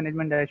spam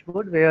management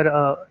dashboard,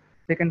 where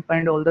they can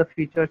find all the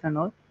features and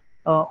all.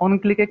 On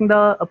clicking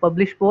the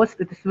publish post,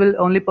 this will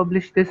only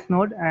publish this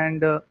node,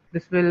 and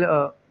this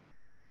will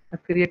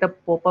create a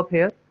pop-up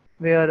here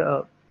where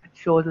it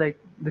shows like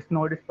this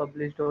node is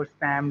published or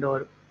spammed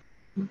or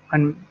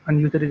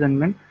user is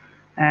unmeant,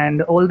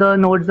 and all the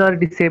nodes are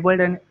disabled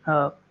and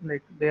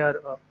like they are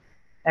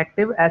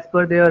active as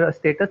per their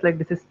status. Like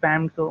this is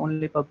spammed, so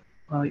only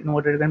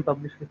moderator can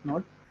publish this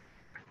node.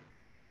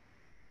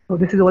 So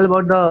this is all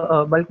about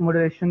the bulk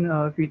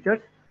moderation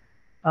features.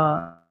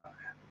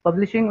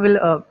 Publishing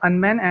will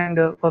unman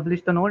and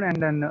publish the node,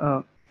 and then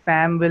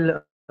spam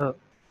will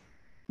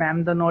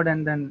spam the node,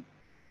 and then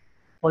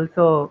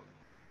also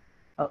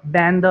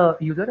ban the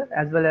user,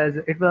 as well as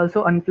it will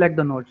also unflag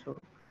the node. So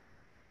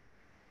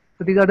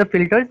these are the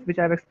filters which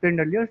I've explained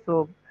earlier.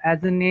 So as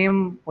the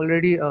name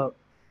already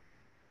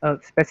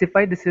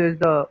specified, this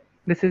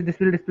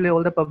will display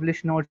all the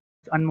published nodes,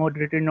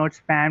 unmoderated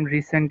nodes, spam,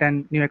 recent,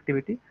 and new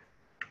activity.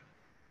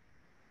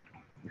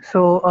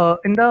 So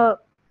in the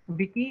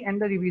wiki and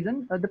the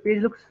revision, the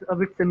page looks a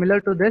bit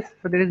similar to this.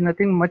 So there is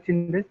nothing much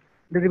in this.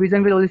 the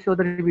revision will only show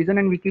the revision,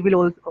 and wiki will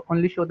also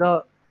only show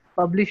the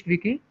published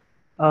wiki.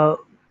 A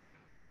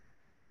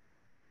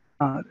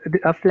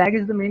flag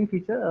is the main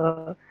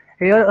feature.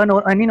 Here,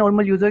 any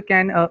normal user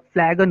can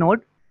flag a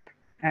node,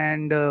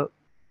 and uh,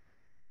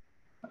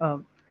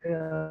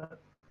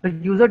 the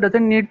user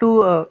doesn't need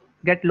to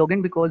get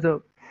login, because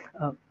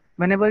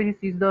whenever he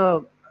sees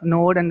the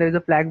node and there is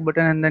a flag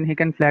button, and then he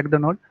can flag the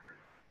node.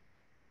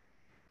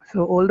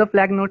 So all the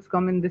flag nodes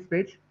come in this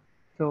page.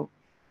 So,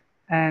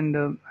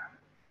 and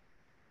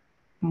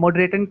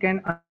moderator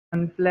can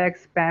unflag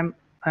spam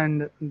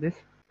and this.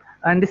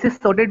 And this is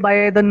sorted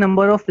by the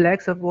number of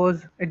flags.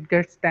 Suppose it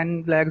gets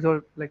 10 flags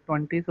or like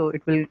 20, so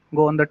it will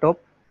go on the top.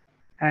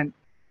 And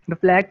the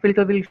flag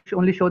filter will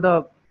only show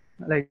the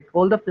like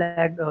all the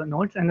flag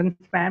nodes, and then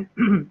spam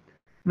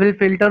will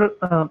filter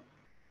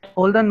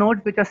all the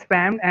nodes which are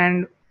spammed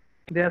and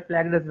they are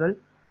flagged as well.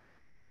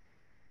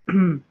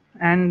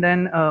 And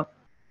then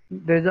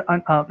there's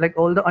like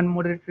all the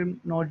unmoderated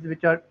nodes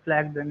which are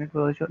flagged, then it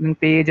will show in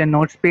page and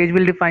nodes. Page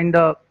will define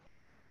the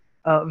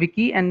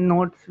wiki, and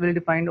nodes will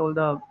define all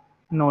the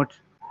nodes.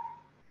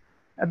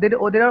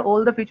 There are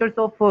all the features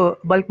of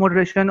bulk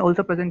moderation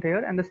also present here,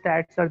 and the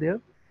stats are there.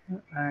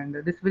 And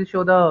this will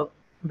show the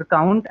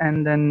count,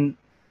 and then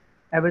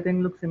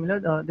everything looks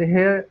similar.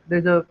 Here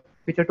there's a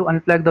feature to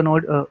unflag the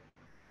node.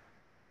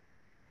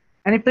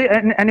 And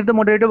if the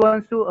moderator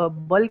wants to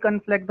bulk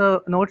unflag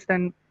the nodes,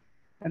 then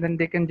and then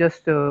they can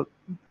just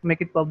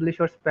make it publish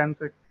or spam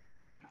it.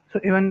 So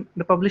even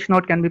the publish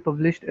node can be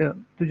published to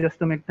just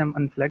to make them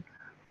unflagged.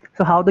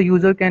 So how the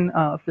user can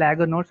flag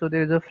a node? So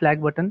there is a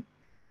flag button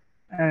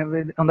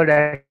on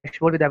the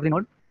dashboard with every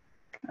node,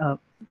 uh,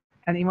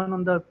 and even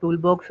on the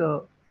toolbox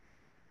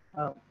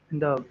in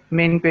the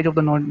main page of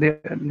the node,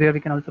 there we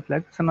can also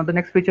flag. So now the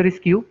next feature is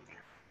queue.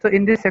 So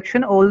in this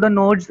section, all the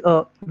nodes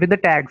with the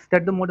tags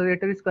that the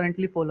moderator is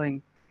currently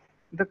following.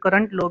 The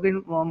current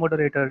login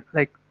moderator,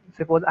 like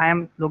suppose I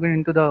am logging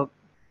into the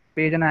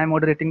page and I am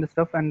moderating the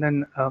stuff, and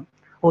then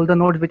all the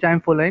nodes which I am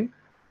following,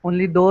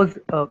 only those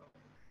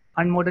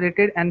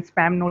unmoderated and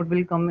spam node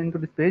will come into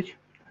this page.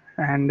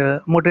 And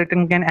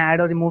moderator can add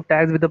or remove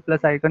tags with the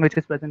plus icon which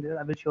is present there.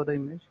 I will show the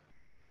image.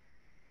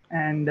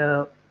 And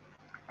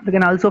we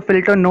can also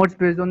filter nodes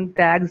based on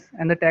tags,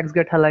 and the tags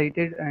get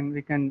highlighted, and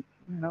we can,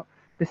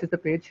 this is the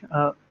page.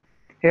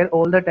 Here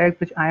all the tags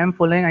which I am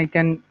following, I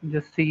can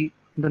just see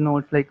the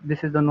nodes, like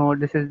this is the node,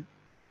 this is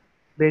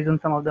based on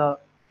some of the,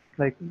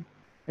 like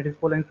it is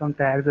following some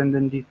tags, and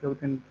then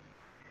gsloc. And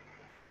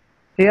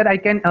here I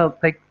can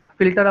like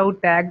filter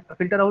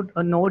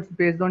out nodes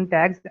based on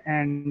tags,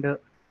 and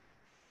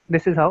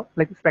this is how,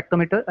 like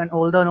spectrometer, and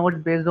all the nodes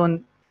based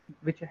on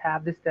which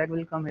have this tag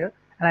will come here,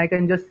 and I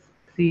can just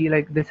see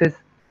like this is.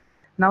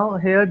 Now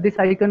here this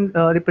icon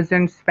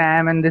represents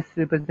spam, and this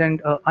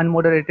represent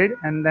unmoderated,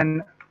 and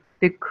then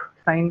tick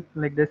sign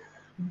like this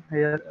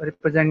here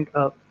represent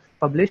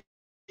published,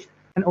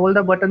 and all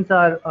the buttons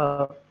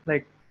are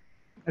like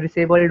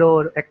disabled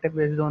or active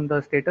based on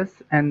the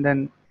status. And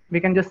then we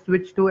can just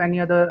switch to any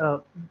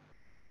other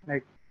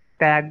like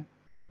tag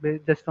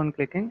just on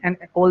clicking, and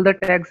all the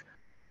tags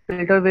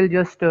filter will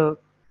just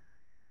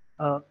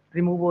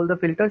remove all the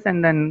filters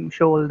and then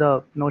show all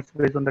the nodes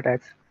based on the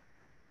tags.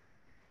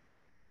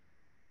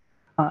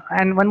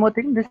 And one more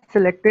thing, this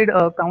selected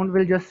count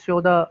will just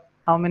show the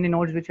how many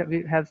nodes which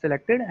we have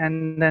selected,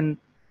 and then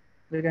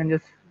we can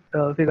just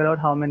figure out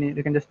how many.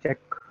 We can just check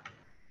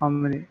how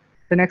many.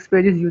 The next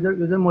page is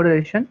user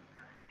moderation.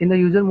 In the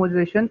user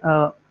moderation,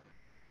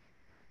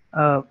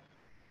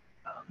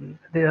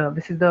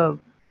 this is the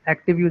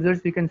active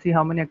users. We can see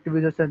how many active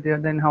users are there,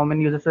 then how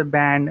many users are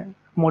banned,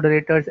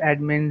 moderators,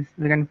 admins.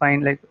 We can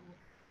find like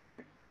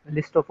a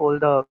list of all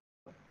the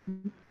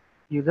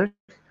users.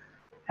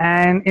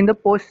 And in the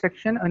post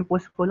section and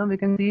post column, we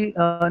can see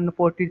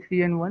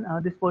 43 and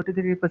 1. This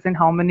 43%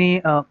 how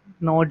many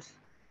nodes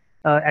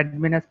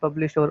admin has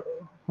published, or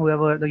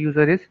whoever the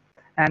user is,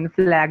 and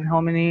flagged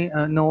how many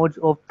nodes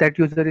of that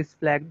user is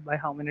flagged by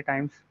how many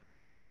times.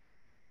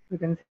 You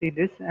can see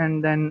this,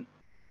 and then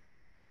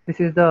this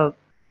is the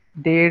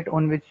date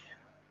on which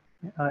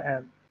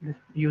this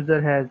user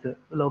has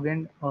logged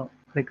in,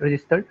 like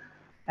registered,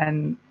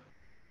 and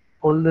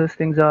all those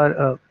things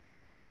are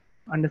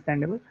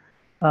understandable.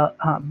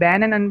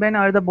 Ban and unban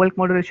are the bulk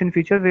moderation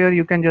feature, where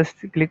you can just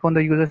click on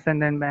the users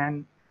and then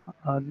ban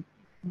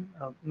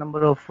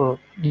number of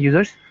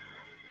users.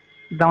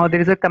 Now there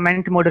is a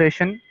comment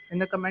moderation. In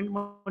the comment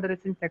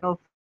moderation section of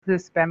the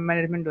spam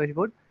management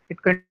dashboard,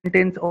 it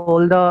contains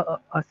all the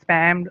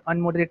spammed,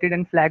 unmoderated,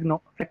 and flag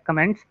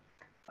comments.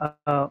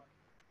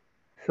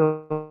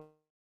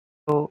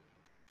 So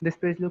this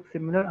page looks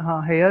similar.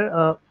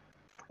 Here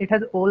it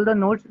has all the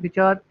nodes which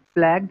are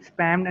flagged,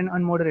 spammed, and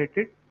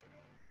unmoderated.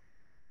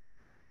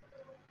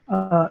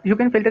 You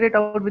can filter it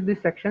out with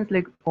these sections,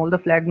 like all the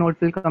flag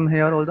nodes will come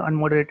here, all the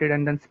unmoderated,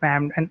 and then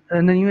spammed, and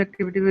the new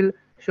activity will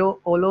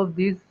show all of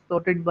these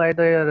sorted by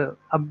their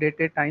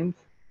updated times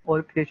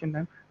or creation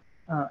time.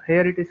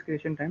 Here it is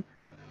creation time.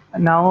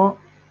 Now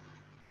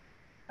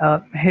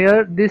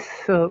here this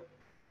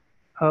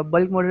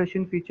bulk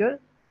moderation feature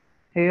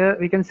Here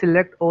we can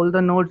select all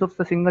the nodes of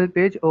the single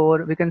page,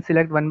 or we can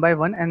select one by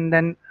one and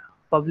then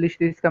publish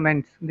these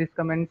comments. These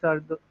comments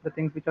are the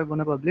things which are going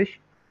to publish.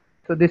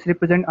 So this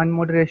represent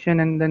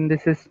unmoderation, and then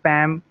this is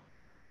spam.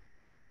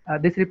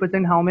 This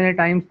represent how many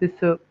times this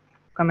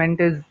comment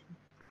is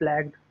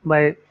flagged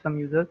by some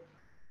user,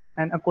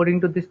 and according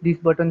to this, these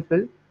buttons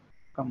will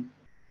come.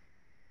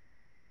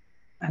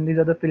 And these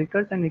are the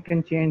filters, and we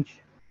can change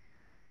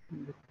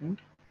this thing.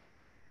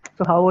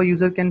 So how a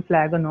user can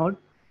flag a node.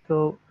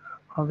 So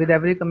with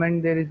every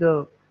comment, there is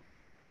a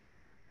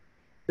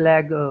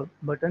flag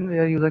button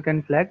where user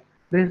can flag.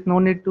 There is no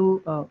need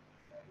to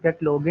get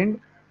login.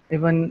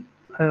 Even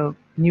a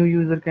new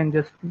user can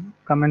just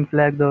come and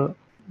flag the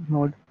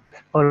node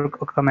or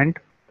a comment.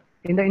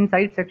 In the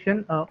inside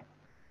section,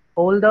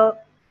 all the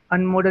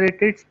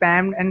unmoderated,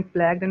 spammed, and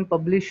flagged and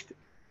published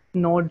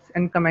nodes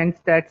and comment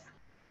stats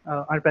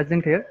are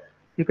present here.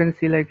 You can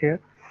see like here.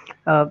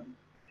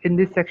 In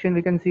this section,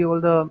 we can see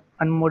all the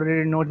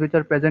unmoderated nodes which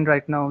are present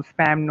right now,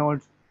 spam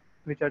nodes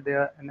which are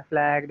there and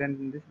flagged,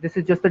 and this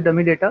is just the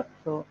dummy data.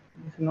 So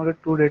this is not a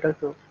true data.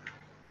 So,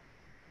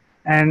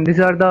 and these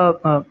are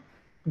the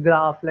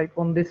graph, like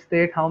on this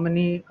state, how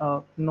many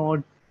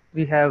nodes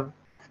we have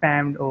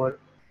spammed or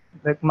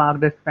like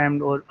marked as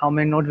spammed, or how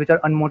many nodes which are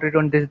unmoderated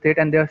on this date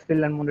and they are still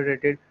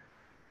unmoderated,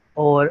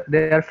 or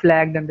they are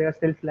flagged and they are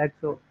still flagged.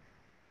 So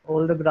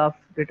all the graph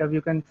data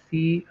you can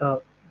see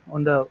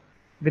on the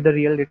with the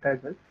real data as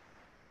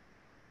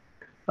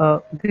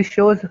well. This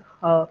shows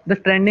the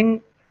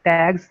trending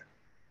tags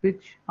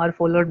which are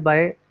followed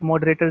by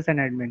moderators and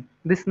admin.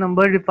 This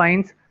number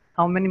defines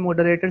how many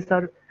moderators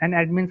are and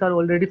admins are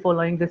already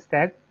following this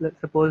tag. Let's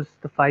suppose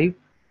the 5.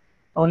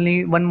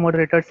 Only one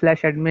moderator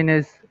slash admin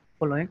is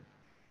following.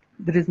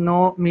 There is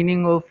no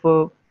meaning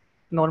of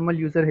normal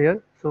user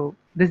here. So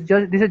this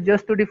is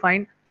just to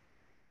define,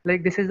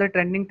 like, this is the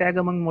trending tag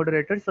among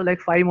moderators. So like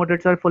 5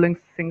 moderators are following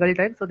single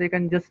tag, so they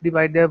can just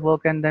divide their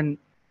work and then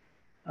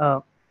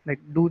like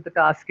do the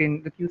task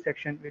in the queue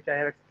section, which I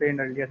have explained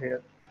earlier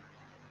here.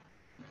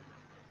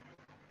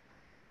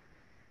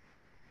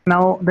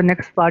 Now the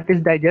next part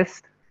is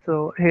digest.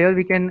 So here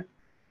we can,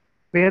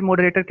 where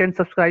moderator can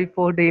subscribe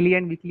for daily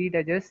and weekly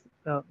digest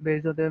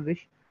based on their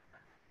wish.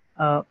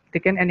 They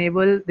can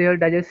enable their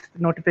digest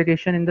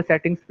notification in the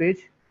settings page,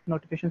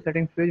 notification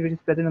settings page, which is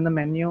present on the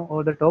menu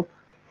or the top.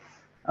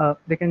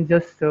 They can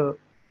just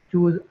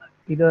choose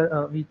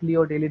either weekly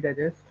or daily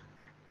digest.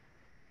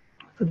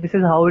 So this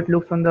is how it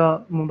looks on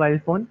the mobile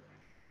phone.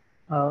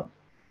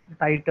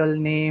 Title,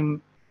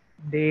 name,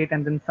 date,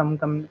 and then some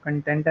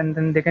content, and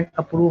then they can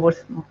approve or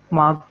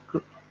mark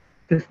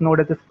this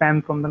node as a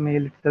spam from the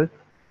mail itself.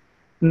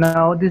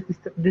 Now this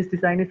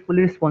design is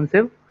fully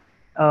responsive,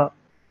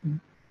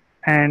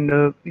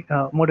 and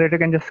moderator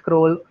can just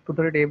scroll to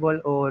the table,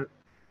 or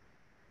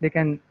they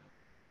can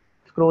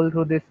scroll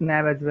through this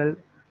nav as well.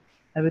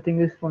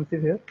 Everything is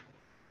responsive here.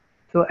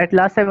 So at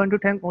last, I want to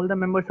thank all the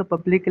members of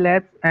Public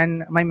Labs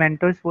and my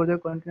mentors for their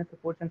continuous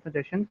support and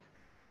suggestions.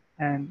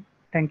 And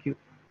thank you.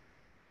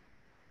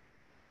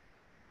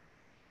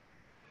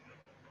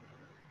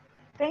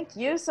 Thank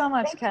you so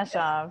much,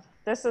 Keshav.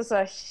 This is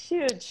a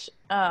huge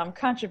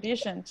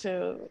contribution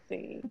to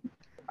the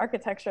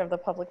architecture of the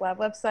Public Lab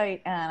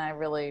website, and I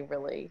really,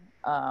 really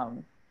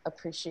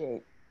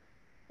appreciate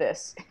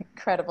this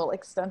incredible,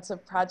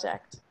 extensive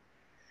project.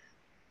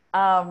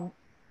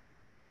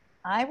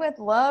 I would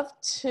love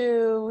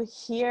to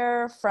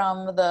hear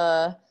from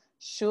the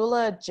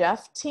Shula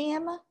Jeff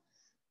team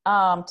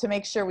to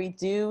make sure we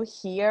do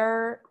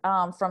hear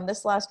from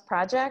this last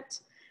project,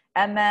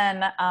 and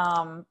then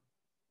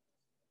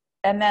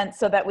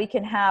so that we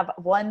can have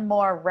one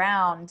more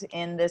round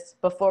in this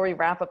before we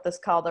wrap up this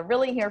call to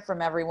really hear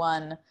from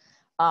everyone,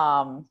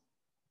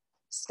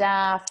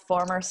 staff,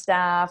 former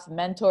staff,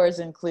 mentors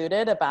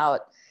included,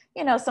 about,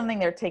 you know, something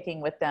they're taking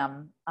with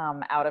them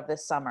out of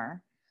this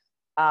summer,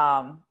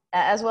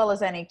 as well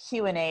as any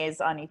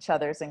Q&As on each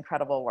other's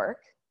incredible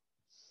work.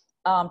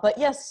 But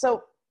yes,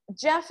 so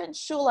Jeff and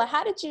Shula,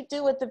 how did you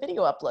do with the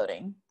video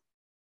uploading?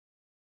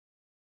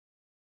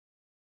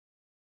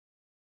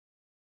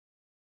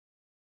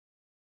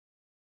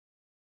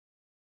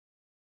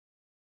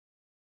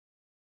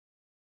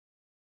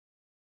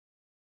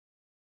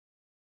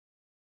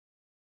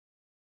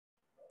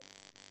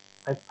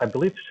 I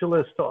believe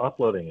Sheila is still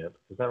uploading it.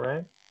 Is that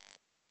right?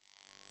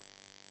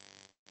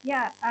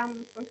 Yeah,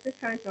 I'm still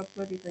trying to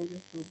upload it on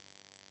YouTube.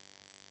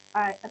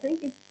 I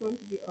think it's going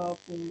to be up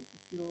in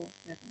a few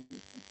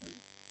seconds.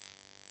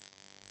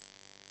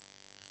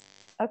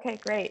 Okay,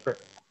 great.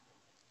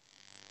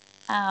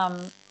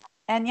 And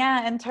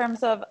yeah, in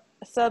terms of,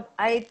 so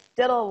I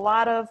did a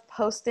lot of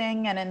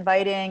posting and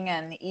inviting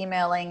and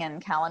emailing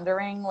and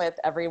calendaring with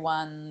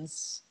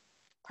everyone's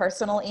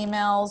personal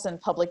emails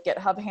and public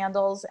GitHub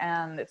handles,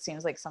 and it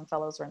seems like some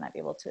fellows were not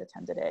able to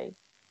attend today,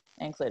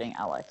 including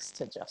Alex,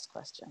 to Jeff's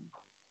question.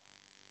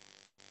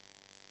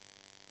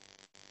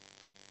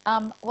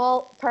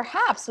 Well,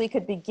 perhaps we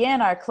could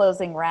begin our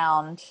closing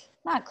round,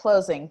 not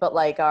closing, but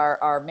like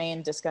our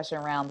main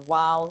discussion round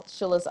while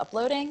Shula's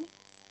uploading.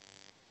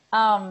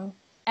 And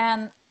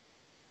And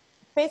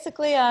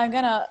basically, I'm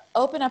going to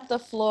open up the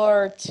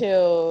floor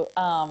to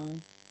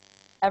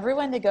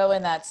everyone to go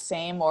in that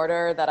same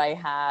order that I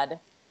had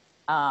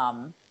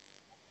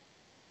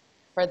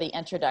for the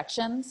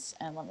introductions.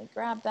 And let me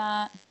grab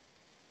that.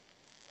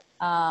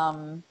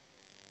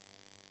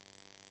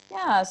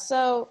 Yeah,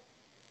 so,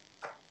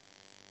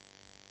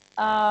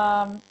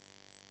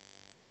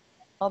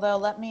 although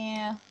let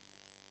me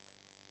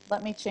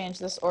change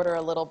this order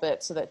a little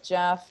bit so that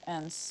Jeff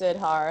and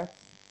Siddharth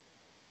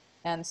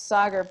and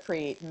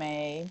Sagarpreet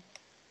may,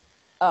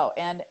 oh,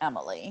 and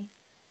Emily.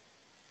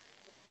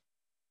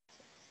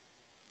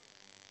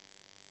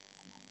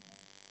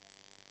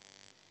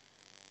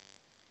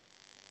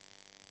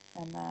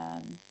 And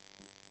then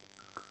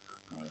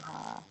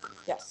Neha,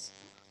 yes.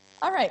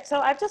 All right, so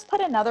I've just put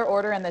another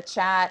order in the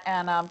chat,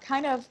 and I'm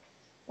kind of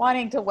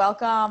wanting to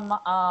welcome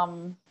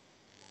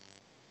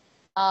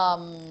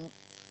some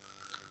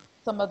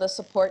of the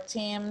support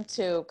team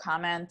to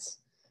comment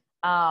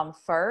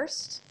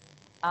first,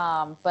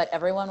 but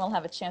everyone will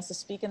have a chance to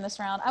speak in this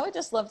round. I would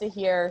just love to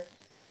hear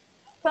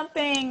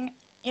something,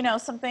 you know,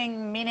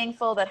 something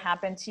meaningful that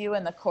happened to you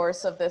in the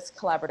course of this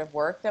collaborative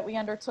work that we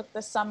undertook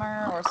this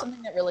summer, or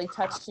something that really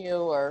touched you,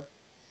 or,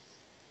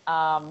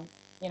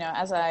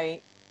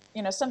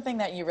 you know, something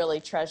that you really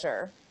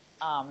treasure.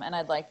 And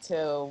I'd like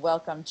to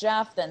welcome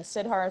Jeff, then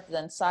Siddharth,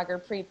 then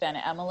Sagarpreet, then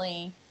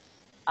Emily,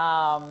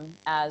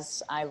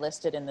 as I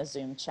listed in the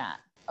Zoom chat.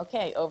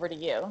 Okay, over to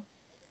you.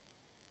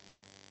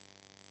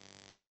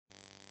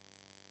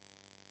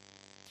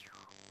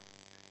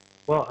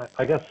 Well,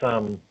 I guess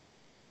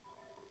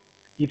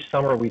each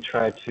summer we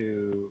try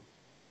to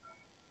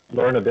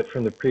learn a bit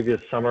from the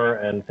previous summer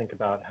and think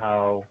about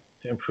how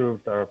to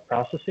improve our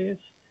processes.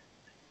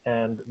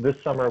 And this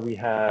summer we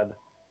had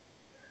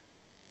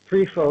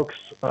 3 folks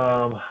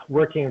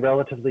working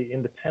relatively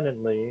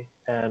independently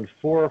and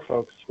 4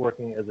 folks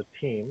working as a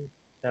team.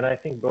 And I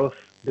think both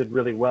did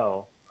really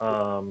well.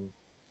 I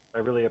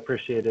really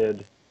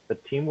appreciated the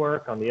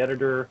teamwork on the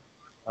editor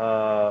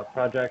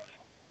project,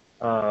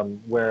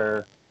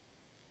 where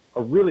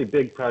a really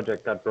big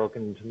project got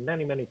broken into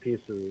many, many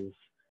pieces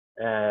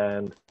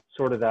and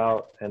sorted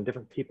out, and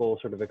different people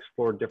sort of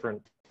explored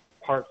different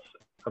parts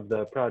of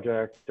the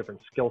project,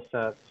 different skill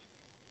sets,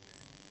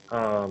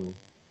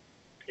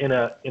 in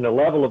a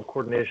level of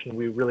coordination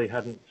we really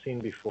hadn't seen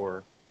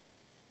before.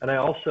 And I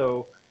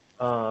also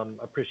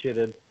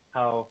appreciated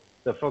how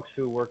the folks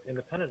who worked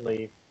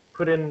independently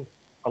put in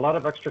a lot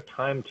of extra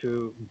time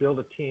to build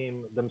a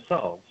team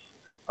themselves.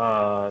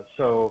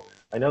 So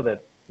I know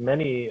that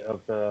many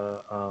of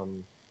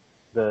the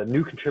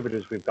new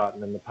contributors we've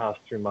gotten in the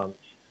past 3 months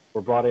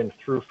were brought in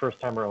through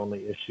first-timer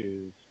only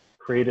issues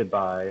created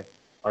by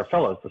our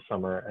fellows this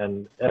summer,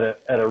 and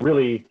at a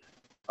really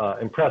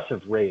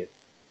impressive rate.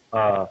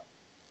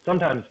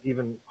 Sometimes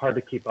even hard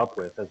to keep up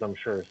with, as I'm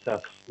sure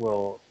Seth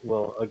will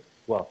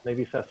well,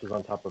 maybe Seth is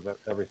on top of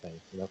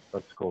everything, and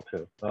that's cool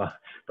too.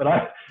 But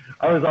I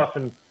was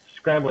often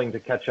scrambling to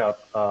catch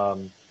up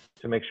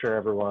to make sure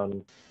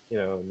everyone, you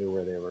know, knew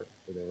where they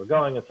were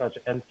going and such.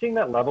 And seeing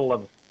that level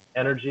of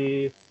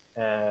energy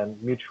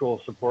and mutual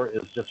support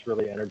is just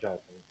really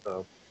energizing.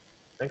 So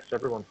thanks to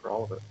everyone for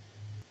all of it.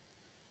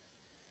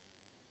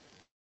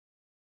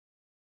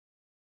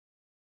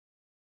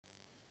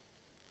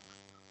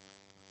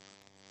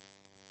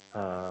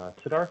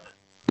 Siddharth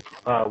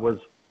was,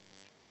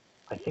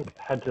 I think,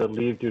 had to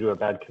leave due to a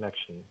bad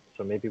connection.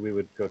 So maybe we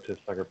would go to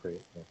Sagarpreet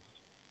next.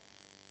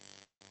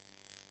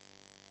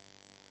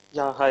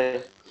 Yeah,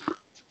 hi.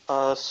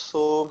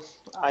 So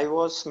I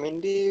was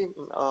mainly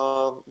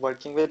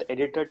working with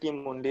editor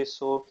team only.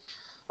 So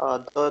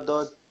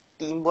the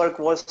teamwork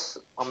was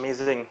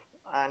amazing,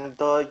 and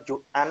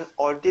and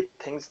all the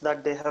things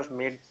that they have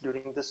made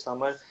during the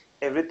summer,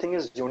 everything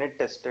is unit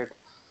tested.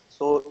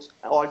 So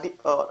all the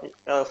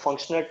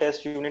functional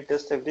test, unit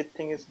test,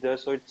 everything is there.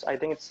 So I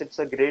think it's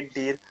a great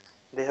deal.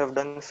 They have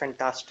done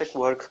fantastic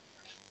work.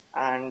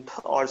 And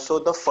also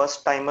the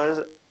first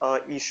timer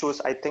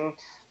issues, I think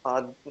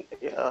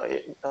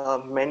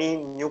many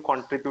new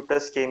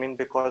contributors came in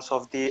because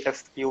of the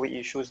FPO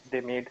issues they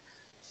made.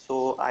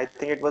 So I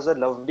think it was a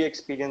lovely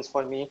experience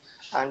for me.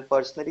 And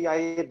personally,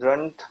 I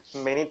run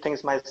many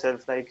things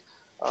myself, like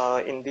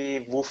in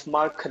the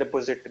Woofmark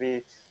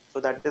repository. So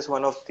that is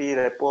one of the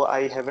repo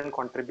I haven't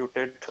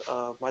contributed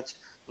much,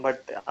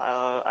 but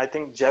I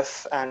think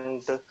Jeff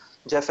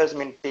has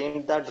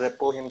maintained that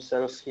repo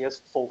himself. He has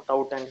forked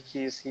out and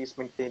he's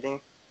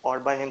maintaining all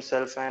by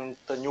himself, and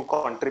the new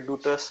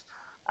contributors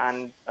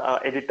and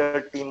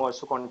editor team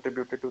also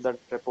contributed to that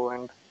repo,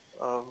 and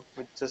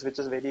which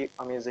is very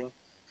amazing.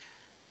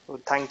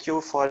 So thank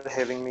you for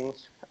having me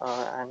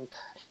and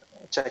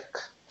check.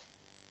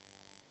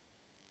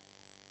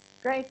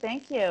 Great,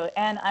 thank you.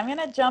 And I'm going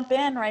to jump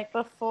in right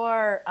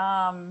before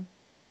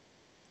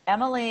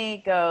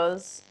Emily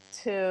goes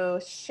to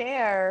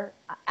share.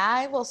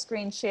 I will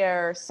screen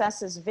share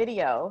Sess's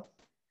video,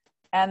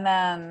 and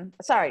then,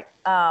 sorry,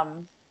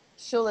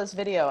 Shula's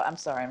video. I'm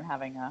sorry,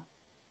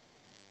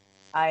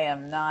 I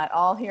am not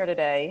all here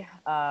today.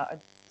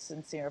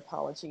 Sincere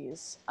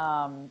apologies.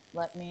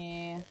 Let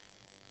me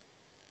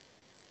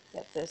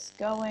get this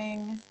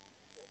going,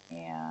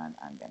 and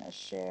I'm going to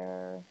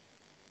share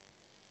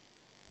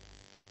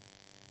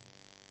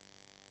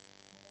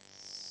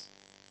this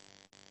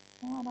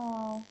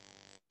channel.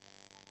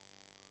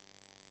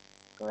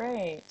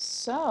 Great.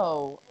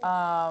 So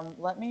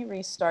let me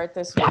restart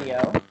this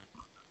video.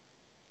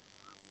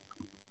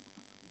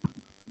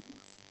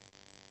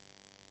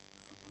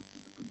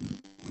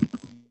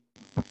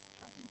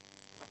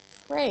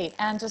 Great.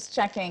 And just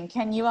checking,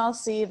 can you all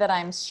see that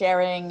I'm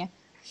sharing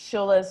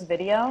Shula's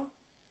video?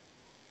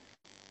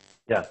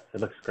 Yes, it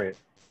looks great.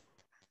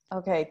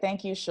 Okay.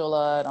 Thank you,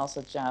 Shula, and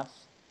also Jeff.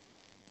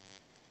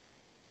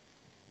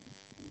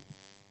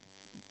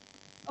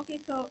 Okay,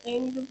 so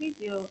in the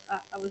video,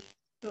 I was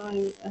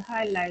showing a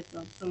highlight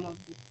of some of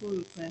the pull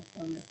requests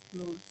that were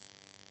closed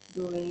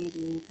during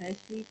the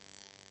internship.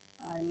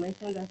 I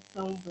mentioned that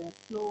some were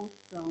closed,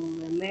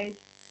 some were merged,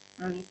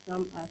 and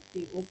some are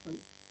still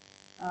open.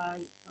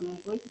 I'm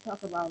going to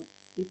talk about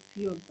a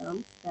few of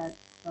them that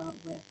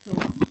were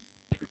closed.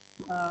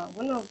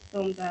 One of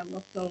them that I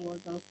worked on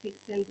was on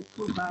fixing the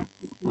toolbar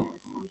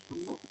stickiness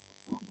issue.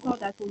 We saw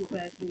that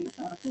toolbar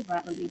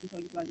on the editor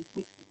usually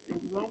fixed in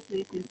the wrong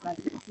places, like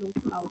it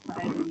floats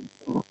outside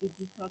the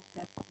editor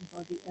text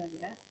body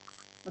area.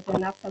 But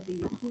then after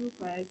the pull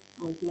request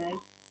was made,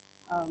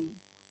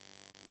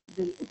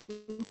 the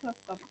editor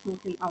stopped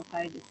floating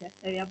outside the text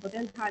area, but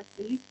then had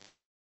a little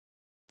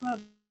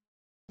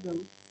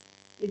problem.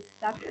 It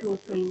starts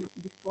floating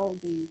before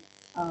the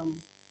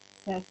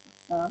test,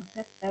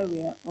 test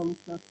area on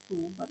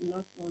 +2, but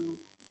not on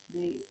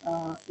the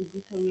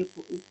editor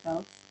repo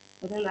itself.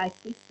 But then I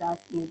fixed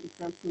that in a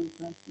different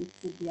program, which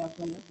should be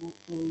available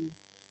in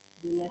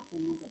the next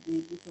release of the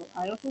editor.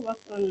 I also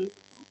worked on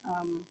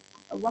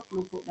a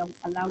workflow that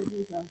allows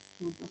users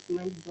to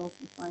document those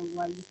defined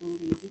while using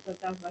the editor.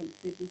 That's why you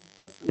see this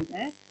button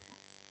there.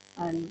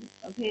 And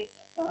okay,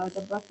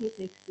 the button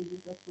takes the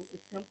user to a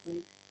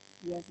template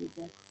where they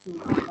get to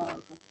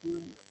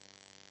document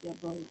their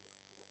goals.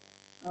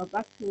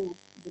 Back to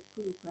the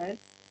pull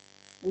request,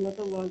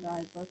 another one that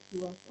I got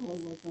to us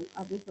on was on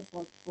adding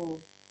support for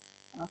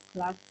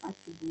class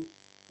attributes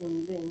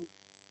in links.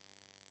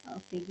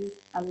 Okay, this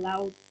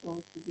allows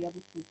us to be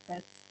able to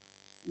test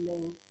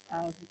links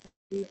as you can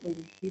see in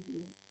the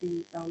video, the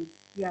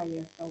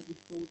GIS that will be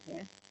shown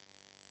here.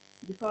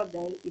 Before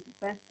then, if you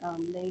press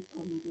link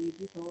on the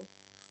editor,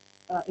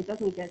 it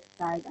doesn't get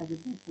tagged as a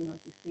button as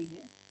you see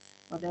here.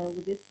 But then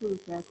with this pull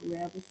request, we're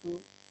able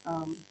to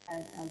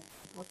add as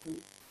a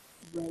button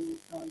when you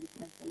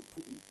press on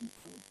the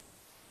editor.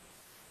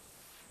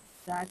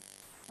 That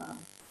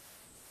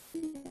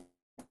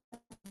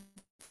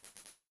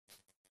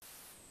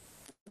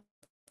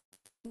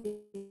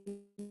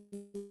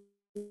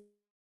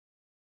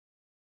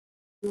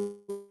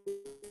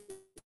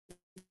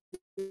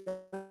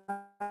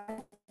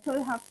so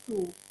you have to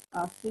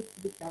fix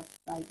the text,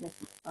 I guess.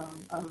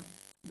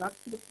 Back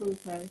to the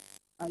process,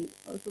 I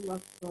also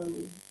worked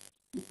on,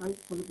 you can't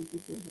follow the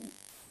video here.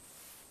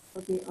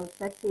 Okay, on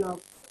section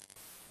of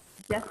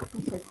just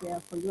put there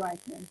for your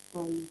items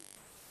on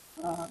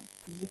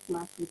this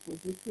map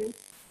repository.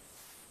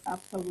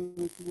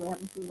 Afterwards, we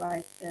have to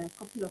write a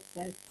couple of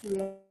tests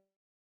to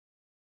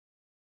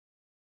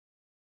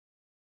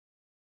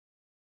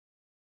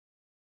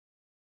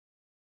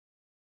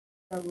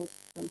wrote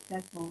some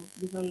tests on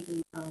given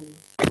the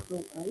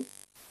program.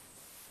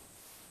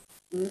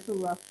 We also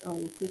worked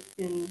on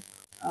fixing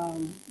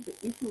the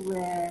issue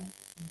where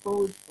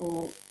bold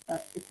or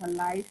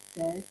italicized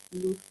text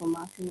lose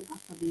formatting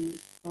after the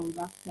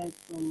converted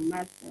from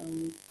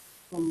markdown,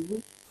 from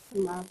root to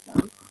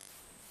markdown.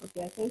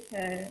 Okay, I think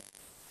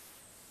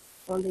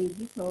on the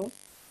editor,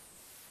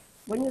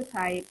 when you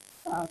type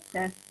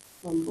text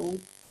from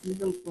bold,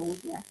 using bold,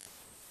 yeah,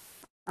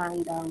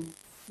 and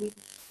switch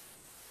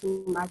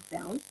to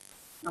markdown,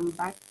 and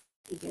back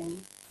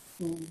again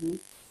to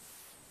root,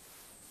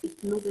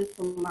 it loses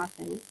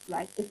formatting.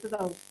 Like instead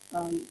of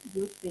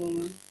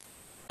using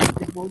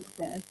the bold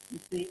text, you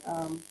see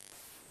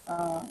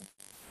uh,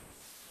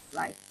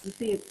 like you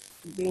see it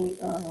being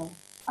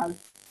as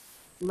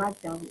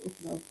markdown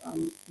instead of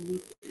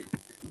with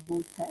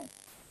bold text.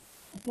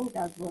 I think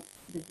that's what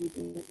the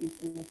video is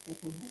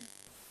illustrating here.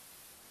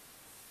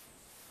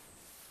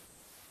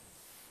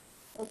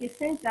 Okay,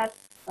 since that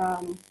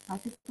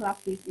particular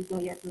piece is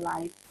not yet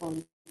live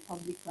on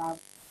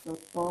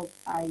publiclab.org,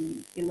 I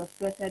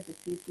illustrated the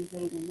piece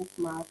using the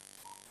bookmark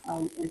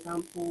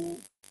example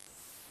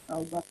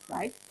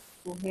website.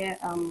 So here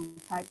I'm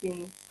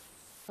typing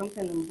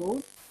something in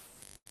bold,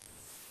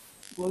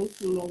 going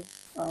to move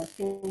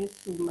things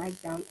to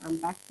markdown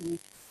and back to it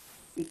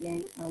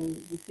again,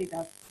 and we see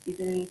that it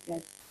didn't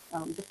get,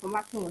 the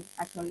formatting was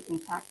actually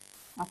intact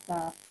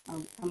after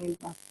coming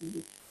back to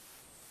it.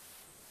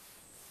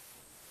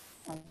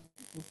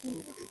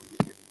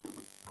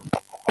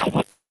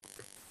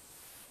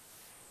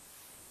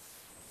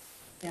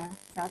 Yeah,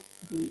 that's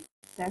the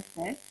test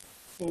set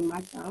in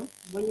markdown.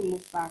 When you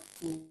move back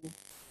to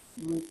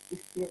root,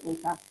 it's still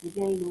intact. You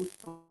didn't lose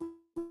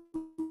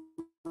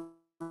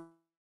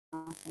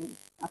can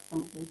ask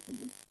some of them to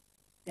do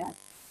that.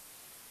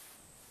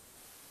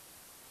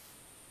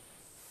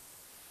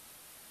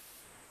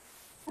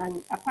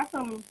 And apart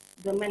from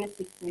the many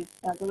secrets,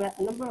 there were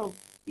a number of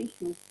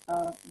issues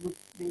with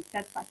the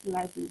third-party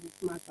libraries with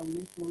smart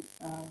evaluation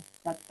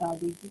that the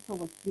editor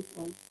was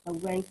given that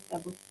weren't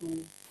able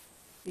to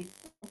fix.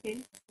 Okay,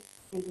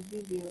 in the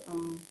video,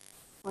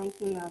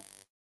 pointing at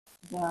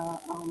the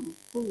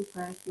pull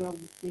request where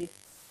we say,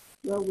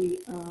 where we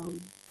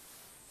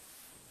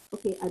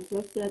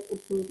adjusted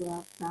open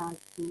graph tag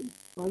to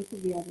for it to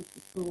be able to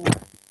show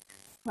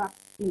track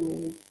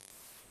image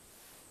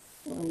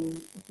so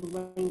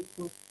when you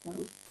post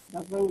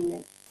that when you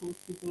next post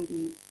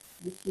using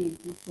the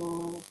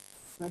editor,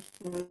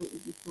 question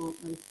editor,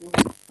 and so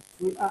on.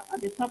 We are at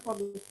the top of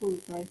the pull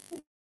request.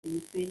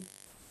 You say,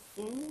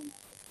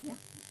 yeah,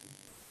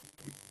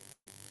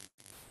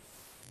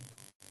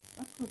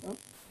 that's good.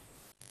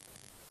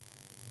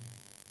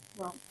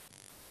 Well,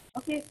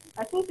 okay,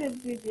 I think the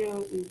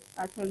video is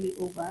actually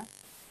over.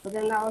 But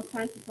then I was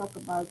trying to talk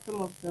about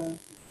some of the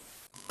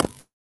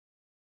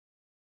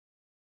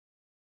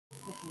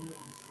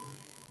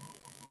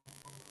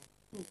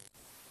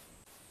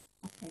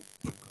okay.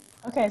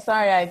 Okay,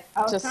 sorry,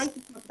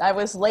 I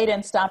was late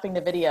in stopping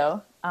the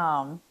video,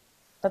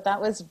 but that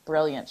was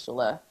brilliant,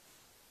 Shula.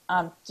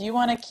 Do you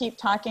want to keep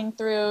talking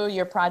through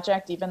your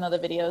project even though the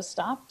video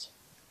stopped?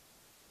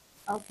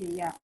 Okay,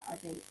 yeah, I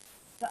think.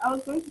 So I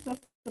was going to talk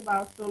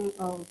about some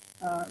of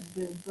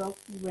the jobs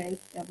who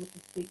weren't able to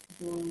take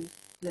during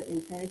the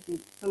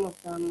internship. Some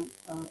of them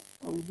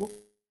on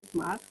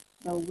bookmarks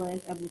that we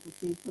weren't able to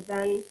take. But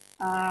then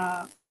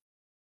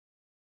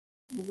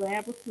we were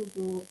able to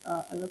do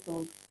a lot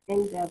of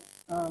in-depth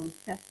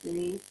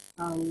testing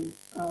and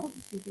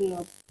figuring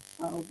out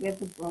where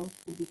the bugs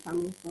could be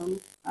coming from.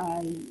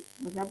 I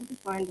was able to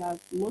find out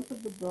most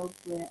of the bugs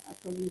were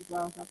actually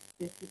browser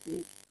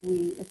specific.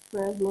 We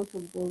experienced most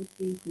of those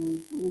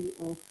issues only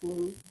on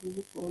phone,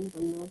 Google phone,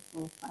 but not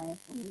on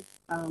Firefox.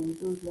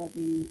 Those were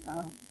the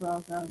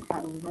browsers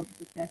I was able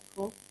to test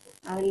for.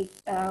 And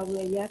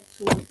we're yet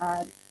to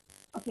add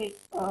okay,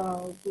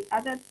 we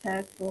added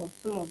tests for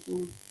some of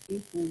those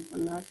issues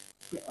and not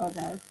the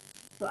others.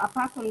 So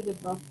apart from the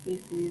bug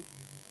cases,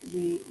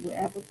 we were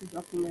able to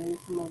document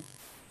some of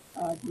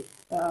the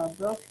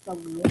bugs that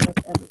we were not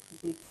able to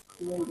fix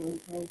during the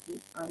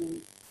internship.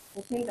 And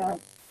I think that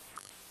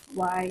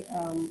why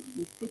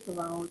we stick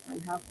around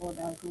and have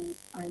others who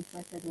are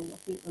interested in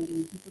working on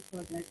the digital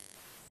project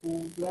to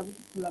be able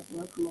to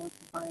collaborate more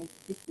to find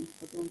fixes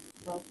for those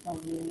bugs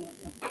that we were not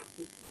able to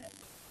fix.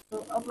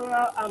 So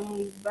overall,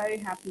 I'm very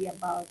happy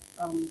about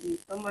the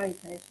summer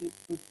internship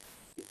with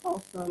the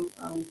awesome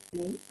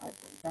team at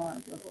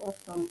the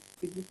awesome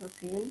digital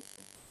team.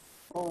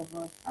 All of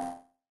us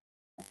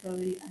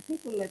actually, I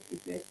think we met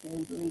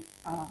interesting during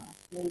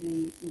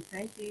the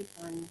internship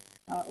and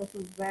also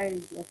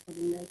very good for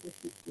the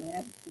mentorship we were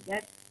able to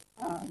get.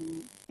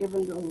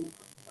 Even though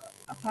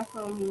apart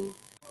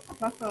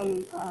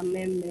from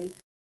men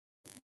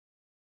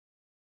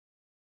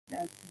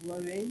that's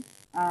worrying.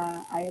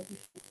 I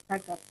appreciate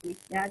Tagapi.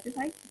 Yeah,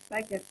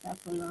 I get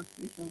that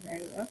pronunciation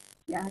very well.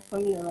 Yeah,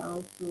 coming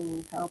around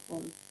to help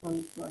us on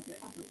the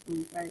project. So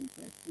I'm very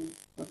grateful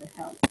for the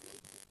help.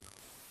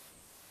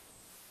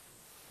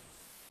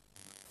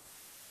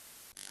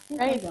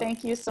 Great,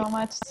 thank you so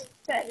much.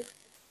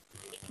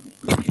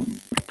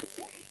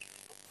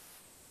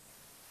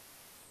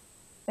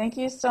 Thank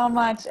you so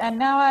much. And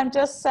now I'm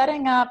just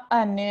setting up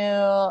I'm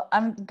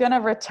going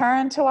to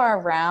return to our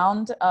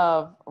round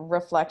of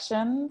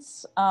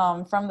reflections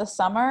from the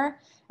summer.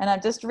 And I'm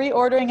just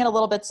reordering it a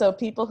little bit so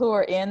people who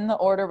are in the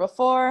order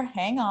before,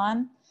 hang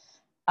on.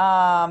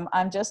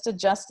 I'm just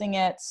adjusting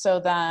it so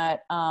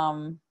that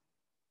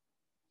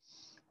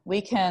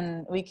we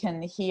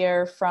can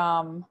hear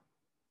from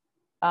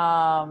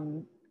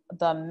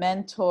the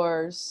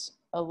mentors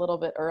a little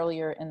bit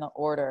earlier in the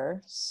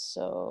order.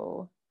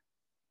 So.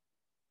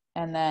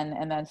 And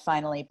then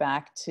finally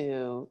back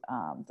to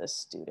the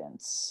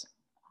students.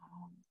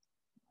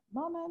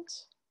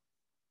 Moment.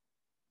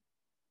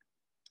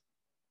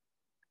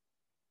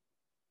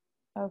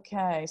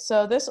 Okay,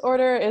 so this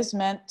order is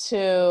meant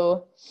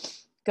to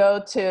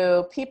go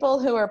to people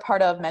who are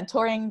part of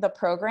mentoring the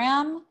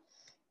program,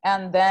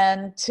 and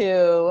then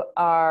to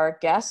our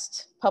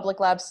guest public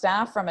lab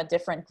staff from a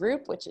different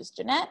group, which is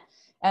Jeanette,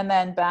 and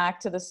then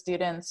back to the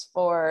students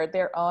for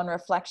their own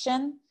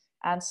reflection.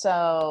 And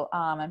so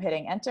I'm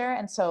hitting enter.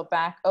 And so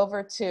back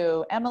over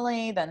to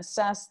Emily, then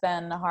Sess,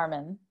 then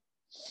Harmon.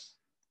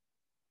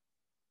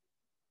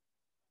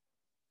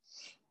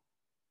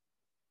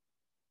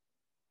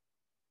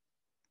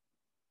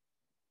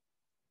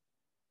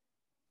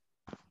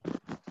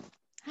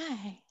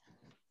 Hi.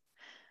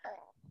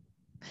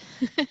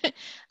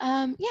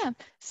 Yeah,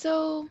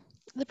 so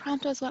the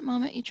prompt was what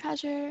moment you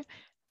treasure,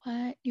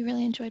 what you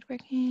really enjoyed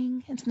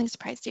working, and something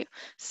surprised you.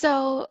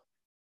 So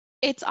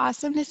it's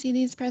awesome to see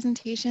these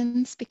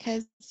presentations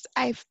because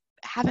I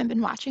haven't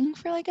been watching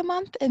for like a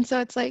month. And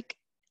so it's like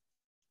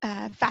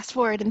fast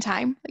forward in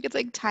time, like it's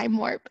like time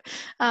warp.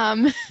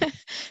 Um,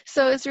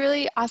 so it's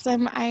really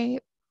awesome. I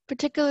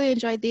particularly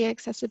enjoyed the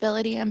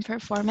accessibility and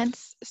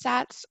performance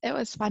stats. It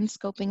was fun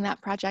scoping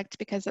that project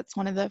because it's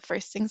one of the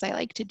first things I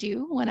like to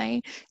do when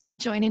I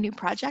join a new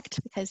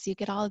project, because you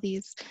get all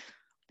these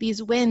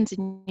wins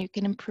and you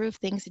can improve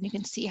things and you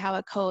can see how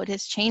a code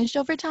has changed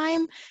over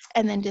time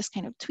and then just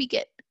kind of tweak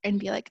it and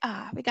be like,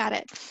 we got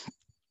it.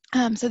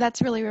 So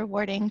that's really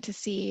rewarding to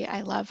see.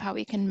 I love how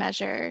we can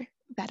measure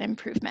that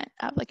improvement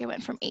of, like, it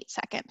went from 8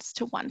 seconds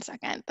to 1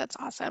 second. That's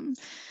awesome.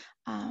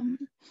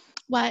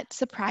 What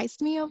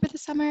surprised me over the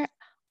summer,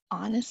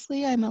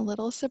 honestly, I'm a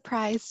little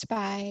surprised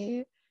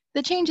by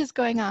the changes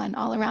going on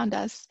all around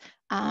us,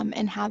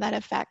 and how that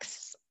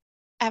affects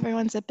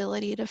everyone's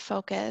ability to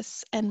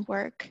focus and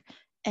work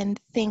and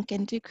think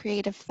and do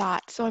creative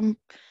thought. So I'm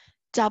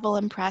double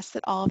impressed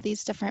that all of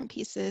these different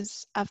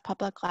pieces of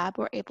Public Lab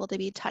were able to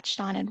be touched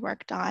on and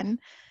worked on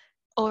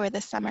over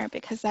the summer,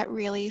 because that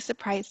really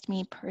surprised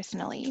me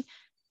personally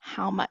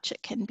how much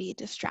it can be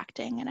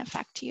distracting and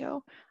affect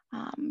you.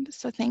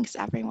 So thanks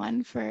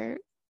everyone for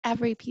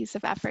every piece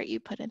of effort you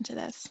put into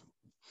this.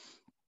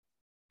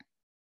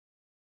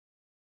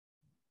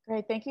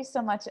 Great, thank you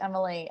so much,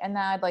 Emily. And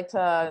now I'd like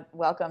to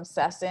welcome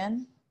Sess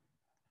in.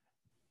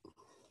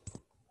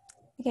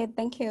 Okay,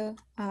 thank you.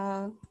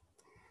 I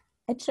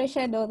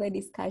treasured all the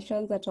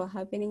discussions that were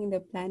happening in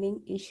the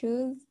planning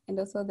issues and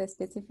also the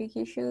specific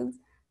issues.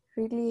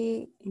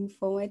 Really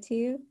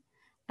informative.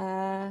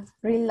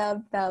 Really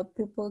loved that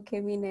people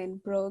came in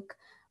and broke.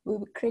 We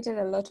created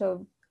a lot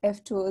of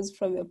F2Os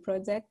from your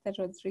project. That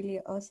was really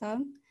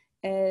awesome.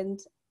 And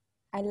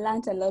I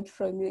learned a lot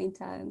from you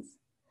interns.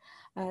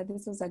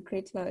 This was a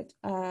great lot.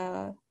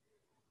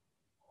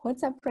 What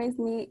surprised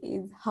me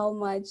is how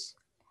much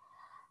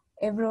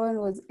everyone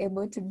was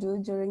able to do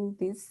during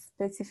this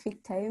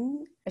specific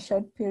time, a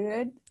short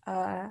period.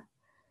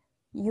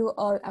 You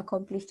all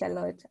accomplished a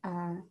lot.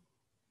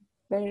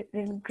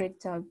 Really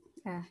great job.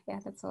 Yeah,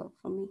 that's all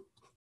from me.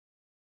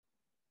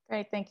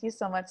 Great, thank you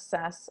so much,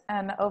 Sess.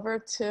 And over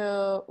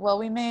to, well,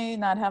 we may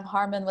not have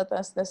Harman with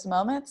us this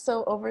moment,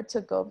 so over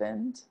to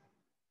Govind.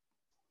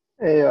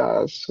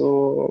 Yeah,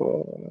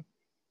 so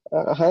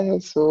hi.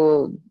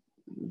 So,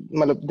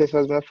 this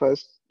was my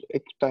first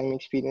time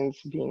experience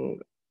being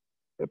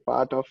a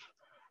part of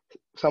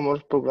summer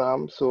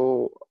program.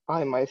 So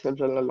I myself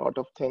learned a lot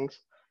of things,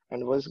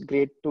 and it was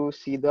great to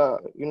see I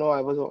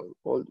was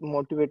all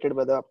motivated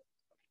by the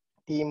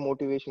team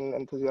motivation,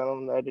 enthusiasm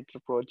on the editor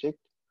project,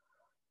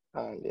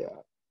 and yeah,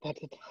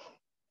 that's it.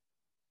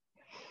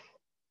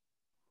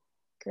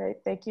 Great,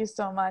 thank you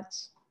so much.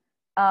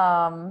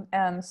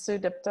 And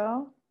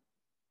Sudipto.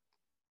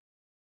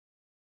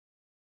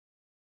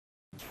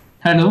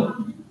 Hello,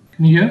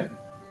 can you hear?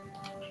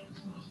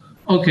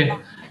 Okay,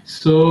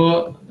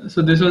 so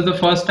this was the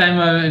first time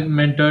I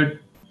mentored.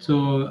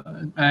 So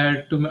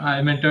I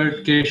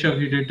mentored Keshav.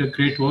 He did the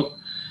great work,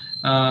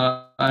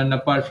 and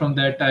apart from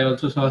that, I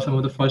also saw some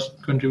of the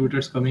first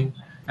contributors coming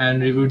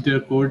and reviewed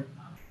their code.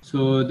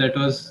 So that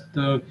was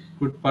the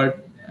good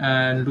part,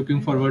 and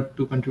looking forward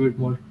to contribute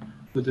more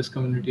to this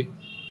community.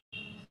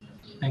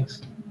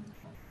 Thanks.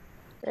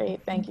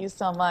 Great, thank you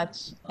so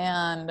much.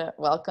 And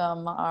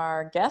welcome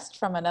our guest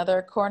from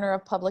another corner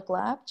of Public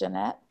Lab,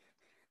 Jeanette.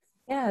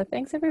 Yeah,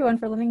 thanks everyone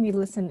for letting me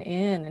listen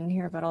in and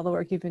hear about all the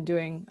work you've been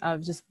doing.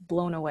 I'm just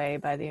blown away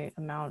by the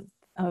amount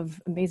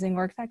of amazing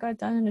work that got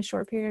done in a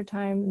short period of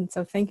time. And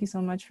so thank you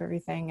so much for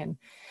everything,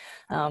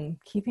 and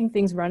keeping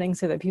things running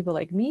so that people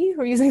like me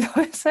who are using the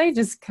website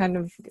just kind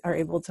of are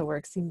able to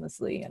work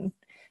seamlessly, and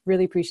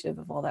really appreciative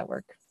of all that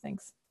work.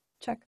 Thanks.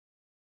 Check.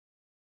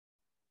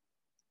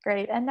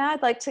 Great, and now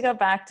I'd like to go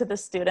back to the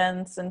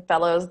students and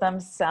fellows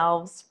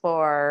themselves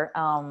for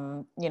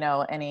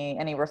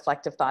any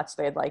reflective thoughts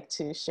they'd like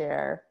to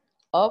share.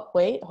 Oh,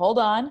 wait, hold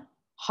on.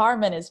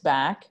 Harman is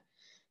back.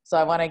 So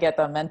I want to get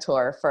the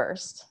mentor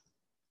first.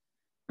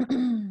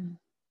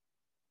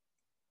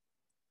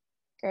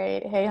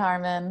 Great, hey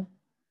Harman,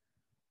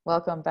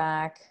 welcome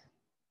back.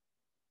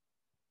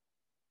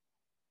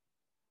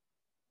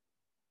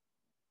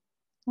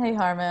 Hey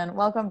Harman,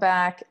 welcome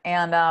back.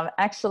 And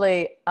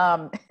actually,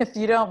 if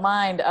you don't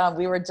mind,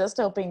 we were just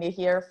hoping to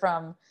hear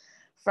from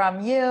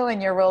you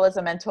and your role as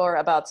a mentor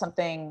about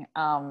something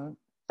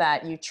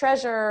that you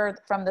treasure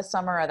from the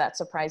summer or that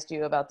surprised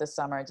you about this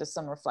summer, just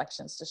some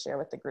reflections to share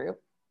with the group.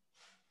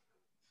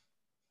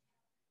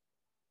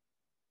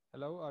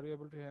 Hello, are you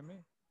able to hear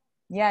me?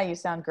 Yeah, you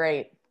sound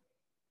great.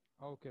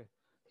 Okay,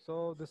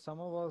 so the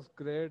summer was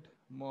great.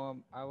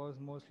 I was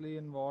mostly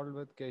involved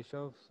with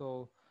Keshav,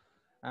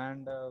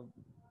 and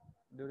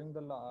during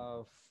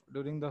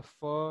the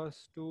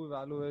first two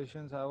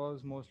evaluations, I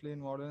was mostly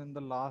involved. In the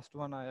last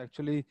one, I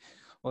actually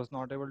was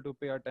not able to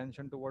pay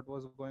attention to what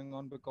was going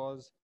on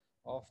because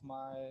of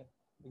my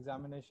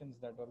examinations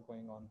that were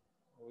going on.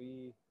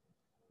 We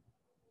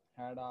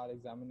had our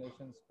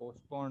examinations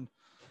postponed,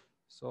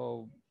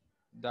 so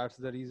that's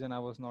the reason I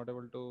was not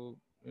able to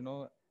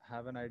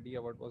have an idea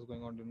what was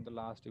going on during the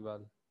last eval.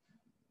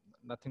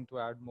 Nothing to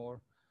add more.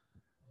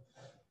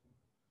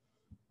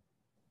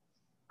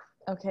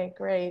 Okay,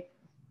 great.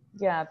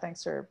 Yeah,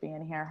 thanks for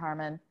being here,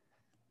 Harmon.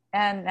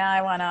 And now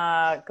I want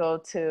to go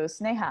to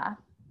Sneha.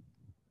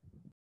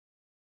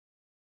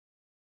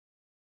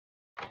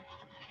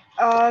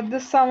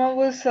 This summer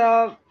was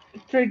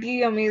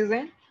pretty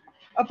amazing.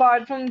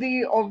 Apart from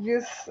the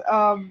obvious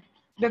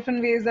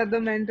different ways that the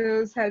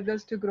mentors helped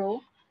us to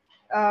grow,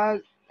 uh,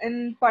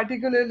 and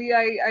particularly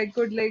I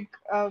could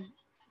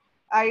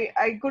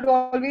I could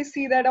always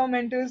see that our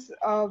mentors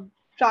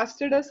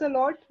trusted us a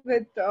lot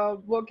with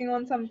working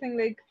on something,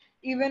 like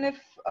even if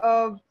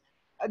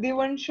they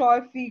weren't sure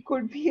if we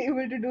could be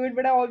able to do it,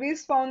 but I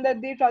always found that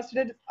they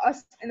trusted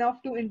us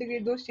enough to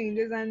integrate those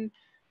changes, and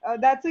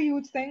that's a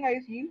huge thing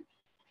I feel,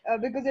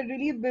 because it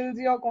really builds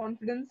your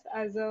confidence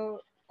as a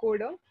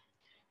coder.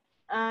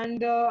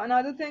 And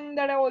another thing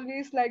that I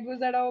always liked was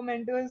that our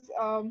mentors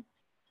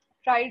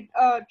tried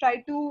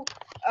to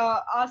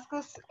ask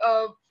us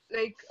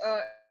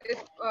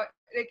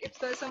if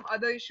there's some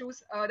other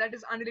issues that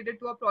is unrelated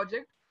to our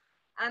project,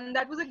 and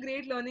that was a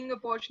great learning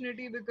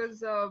opportunity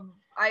because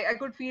I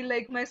could feel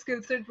like my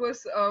skill set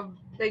was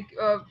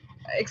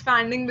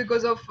expanding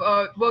because of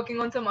working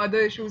on some other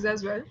issues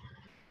as well.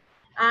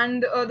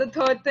 And the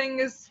third thing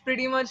is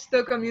pretty much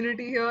the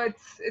community here.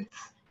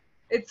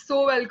 It's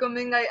so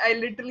welcoming. I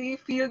literally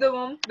feel the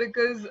warmth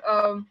because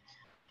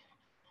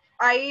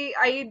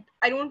I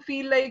don't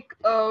feel like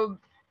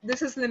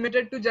this is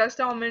limited to just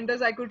our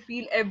mentors. I could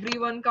feel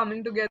everyone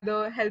coming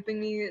together, helping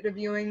me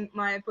reviewing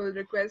my pull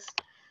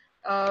request.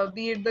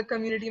 Be it the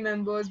community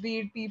members, be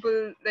it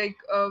people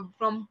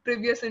from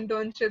previous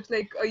internships,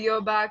 like a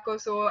year back or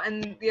so,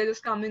 and they are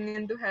just coming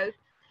in to help.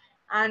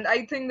 And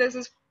I think this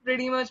is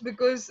pretty much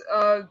because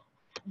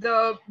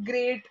the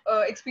great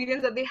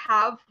experience that they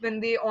have when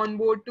they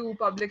onboard to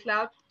public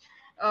lab,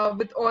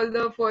 with all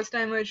the first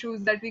time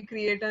issues that we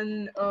create,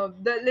 and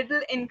the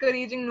little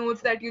encouraging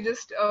notes that you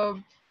just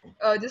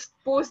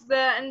post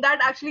there, and that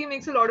actually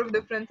makes a lot of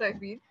difference, I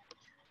feel.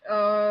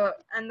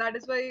 And that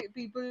is why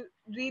people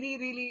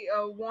really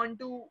want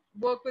to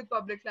work with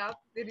public lab.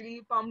 They're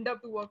really pumped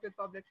up to work with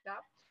public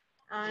lab.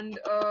 And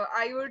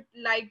I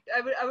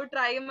would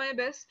try my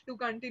best to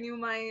continue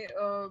my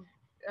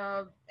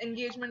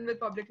engagement with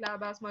public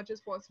lab as much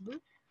as possible.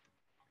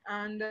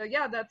 And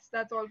yeah,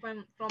 that's all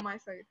from my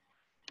side.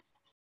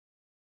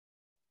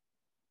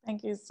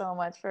 Thank you so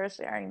much for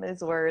sharing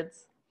those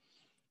words.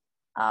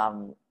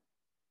 Um,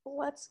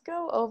 let's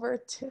go over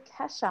to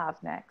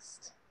Keshav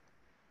next.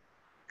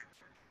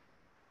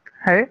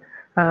 Hi.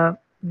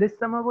 This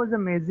summer was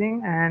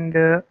amazing,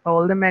 and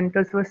all the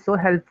mentors were so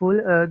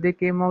helpful. They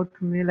came out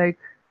to me like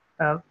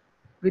uh,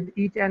 with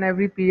each and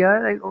every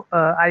PR.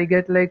 I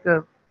get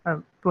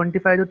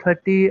 25 to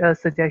 30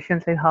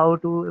 suggestions, like how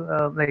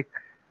to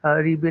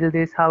rebuild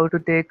this, how to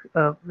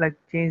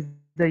change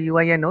the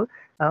UI and all.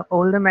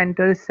 All the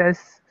mentors,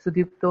 Sess,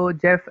 Sudipto,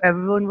 Jeff,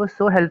 everyone was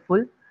so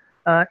helpful.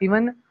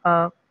 Even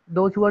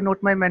those who are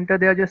not my mentor,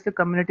 they are just a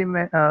community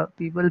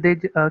people. They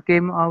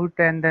came out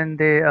and then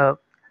they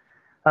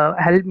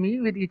helped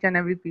me with each and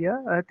every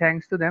PR.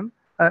 Thanks to them.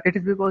 It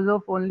is because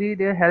of only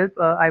their help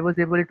I was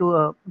able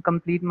to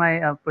complete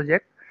my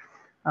project.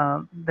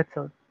 That's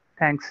all.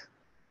 Thanks.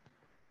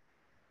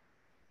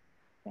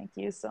 Thank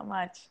you so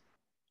much.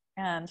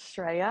 And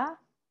Shreya?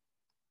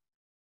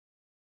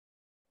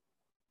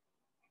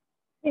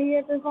 Hey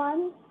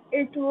everyone,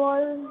 this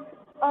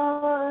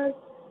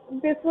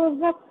was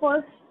the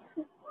first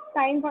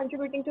time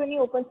contributing to any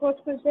open source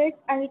project,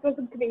 and it was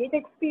a great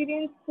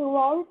experience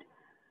throughout.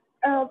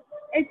 Uh,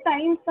 at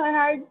times I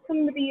had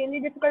some really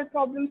difficult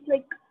problems,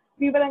 like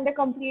we were under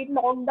complete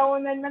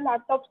lockdown and my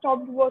laptop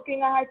stopped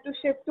working. I had to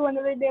shift to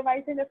another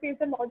device and I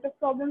faced a lot of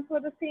problems for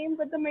the same,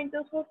 but the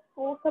mentors were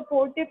so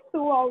supportive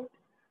throughout.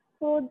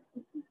 So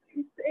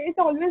it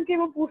always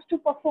gave a boost to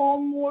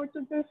perform more,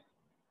 to just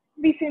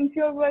be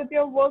sincere with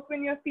your work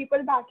when you have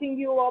people backing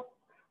you up.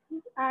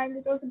 And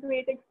it was a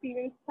great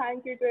experience.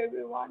 Thank you to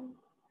everyone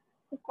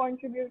who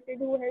contributed,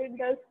 who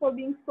helped us, for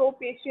being so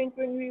patient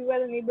when we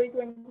were unable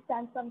to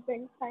understand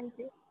something. Thank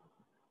you.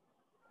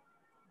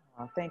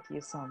 Oh, thank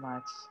you so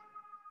much.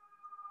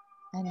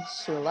 And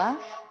Shula?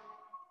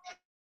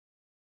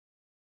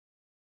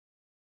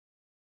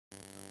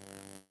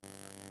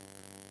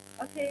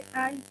 Okay,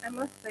 I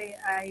must say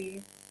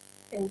I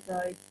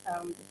enjoyed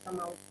the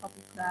summer of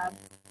public lab.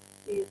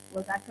 It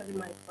was actually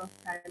my first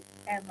time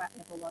ever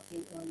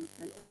working on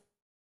an open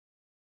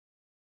source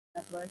project,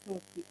 collaborating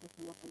with people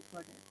who work on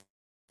projects.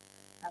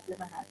 I've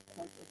never had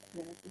such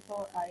experience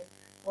before. I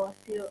was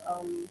still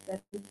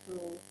getting to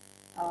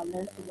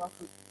learn to work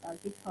with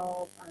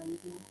GitHub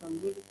and do some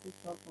really cool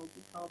stuff for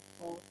GitHub.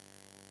 So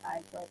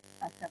I got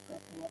accepted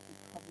to work with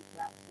public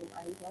lab. So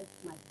I enjoyed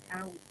my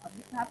time with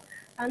public lab,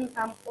 and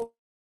I'm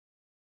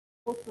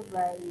also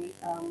very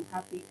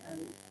happy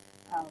and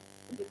a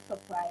bit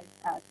surprised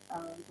at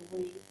the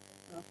way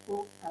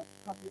folks at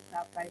public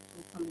lab try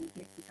to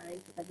communicate behind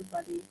to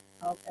everybody,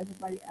 help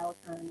everybody out,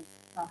 and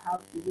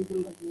have a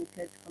really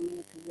motivated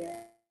community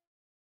where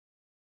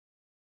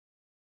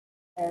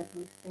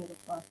every single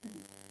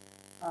person,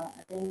 I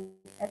think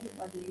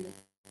everybody really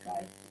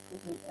tries to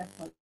put in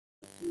effort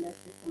to let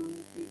the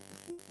community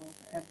pushing for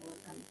forever,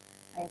 and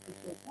I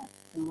appreciate that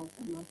the most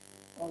amongst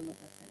all of us.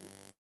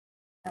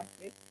 That's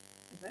it.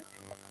 Is it?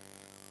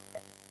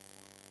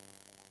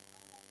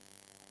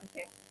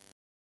 Okay.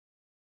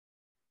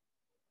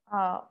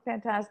 Oh,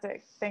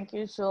 fantastic. Thank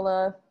you,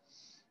 Shula.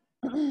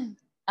 It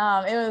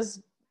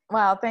was,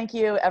 wow, thank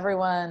you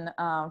everyone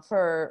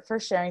for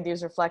sharing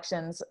these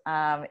reflections.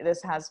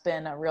 This has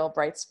been a real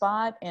bright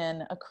spot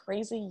in a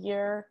crazy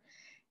year.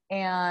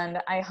 And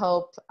I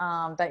hope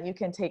that you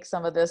can take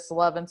some of this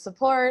love and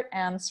support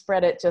and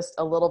spread it just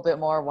a little bit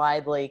more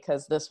widely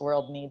because this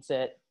world needs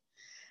it.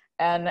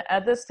 And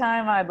at this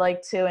time, I'd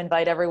like to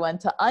invite everyone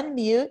to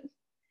unmute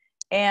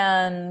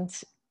and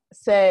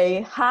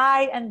say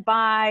hi and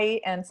bye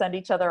and send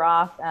each other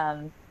off.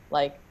 And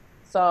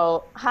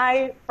so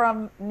hi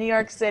from New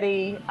York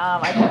City.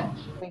 I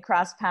think we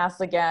cross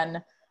paths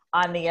again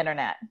on the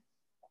internet.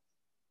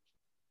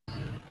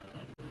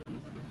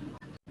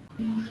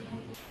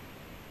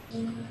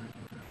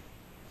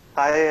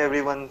 Hi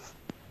everyone,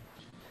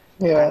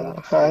 Yeah, and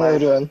hi bye.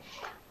 everyone.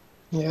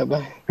 Yeah,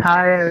 bye.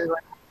 Hi everyone.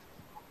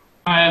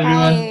 Hi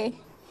everyone.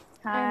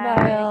 Hi.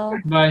 Bye Hi. all.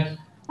 Bye.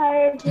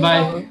 Hi Bye.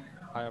 everyone.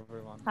 Hi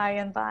everyone. Hi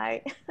and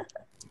bye.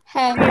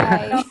 And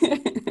bye.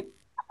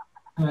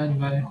 Bye.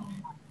 Bye.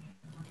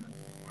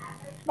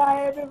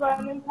 Bye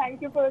everyone, and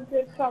thank you for a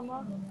great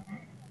summer.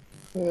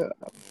 Yeah,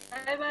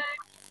 Bye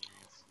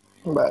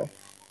bye. bye.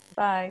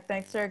 Bye.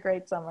 Thanks for a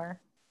great summer.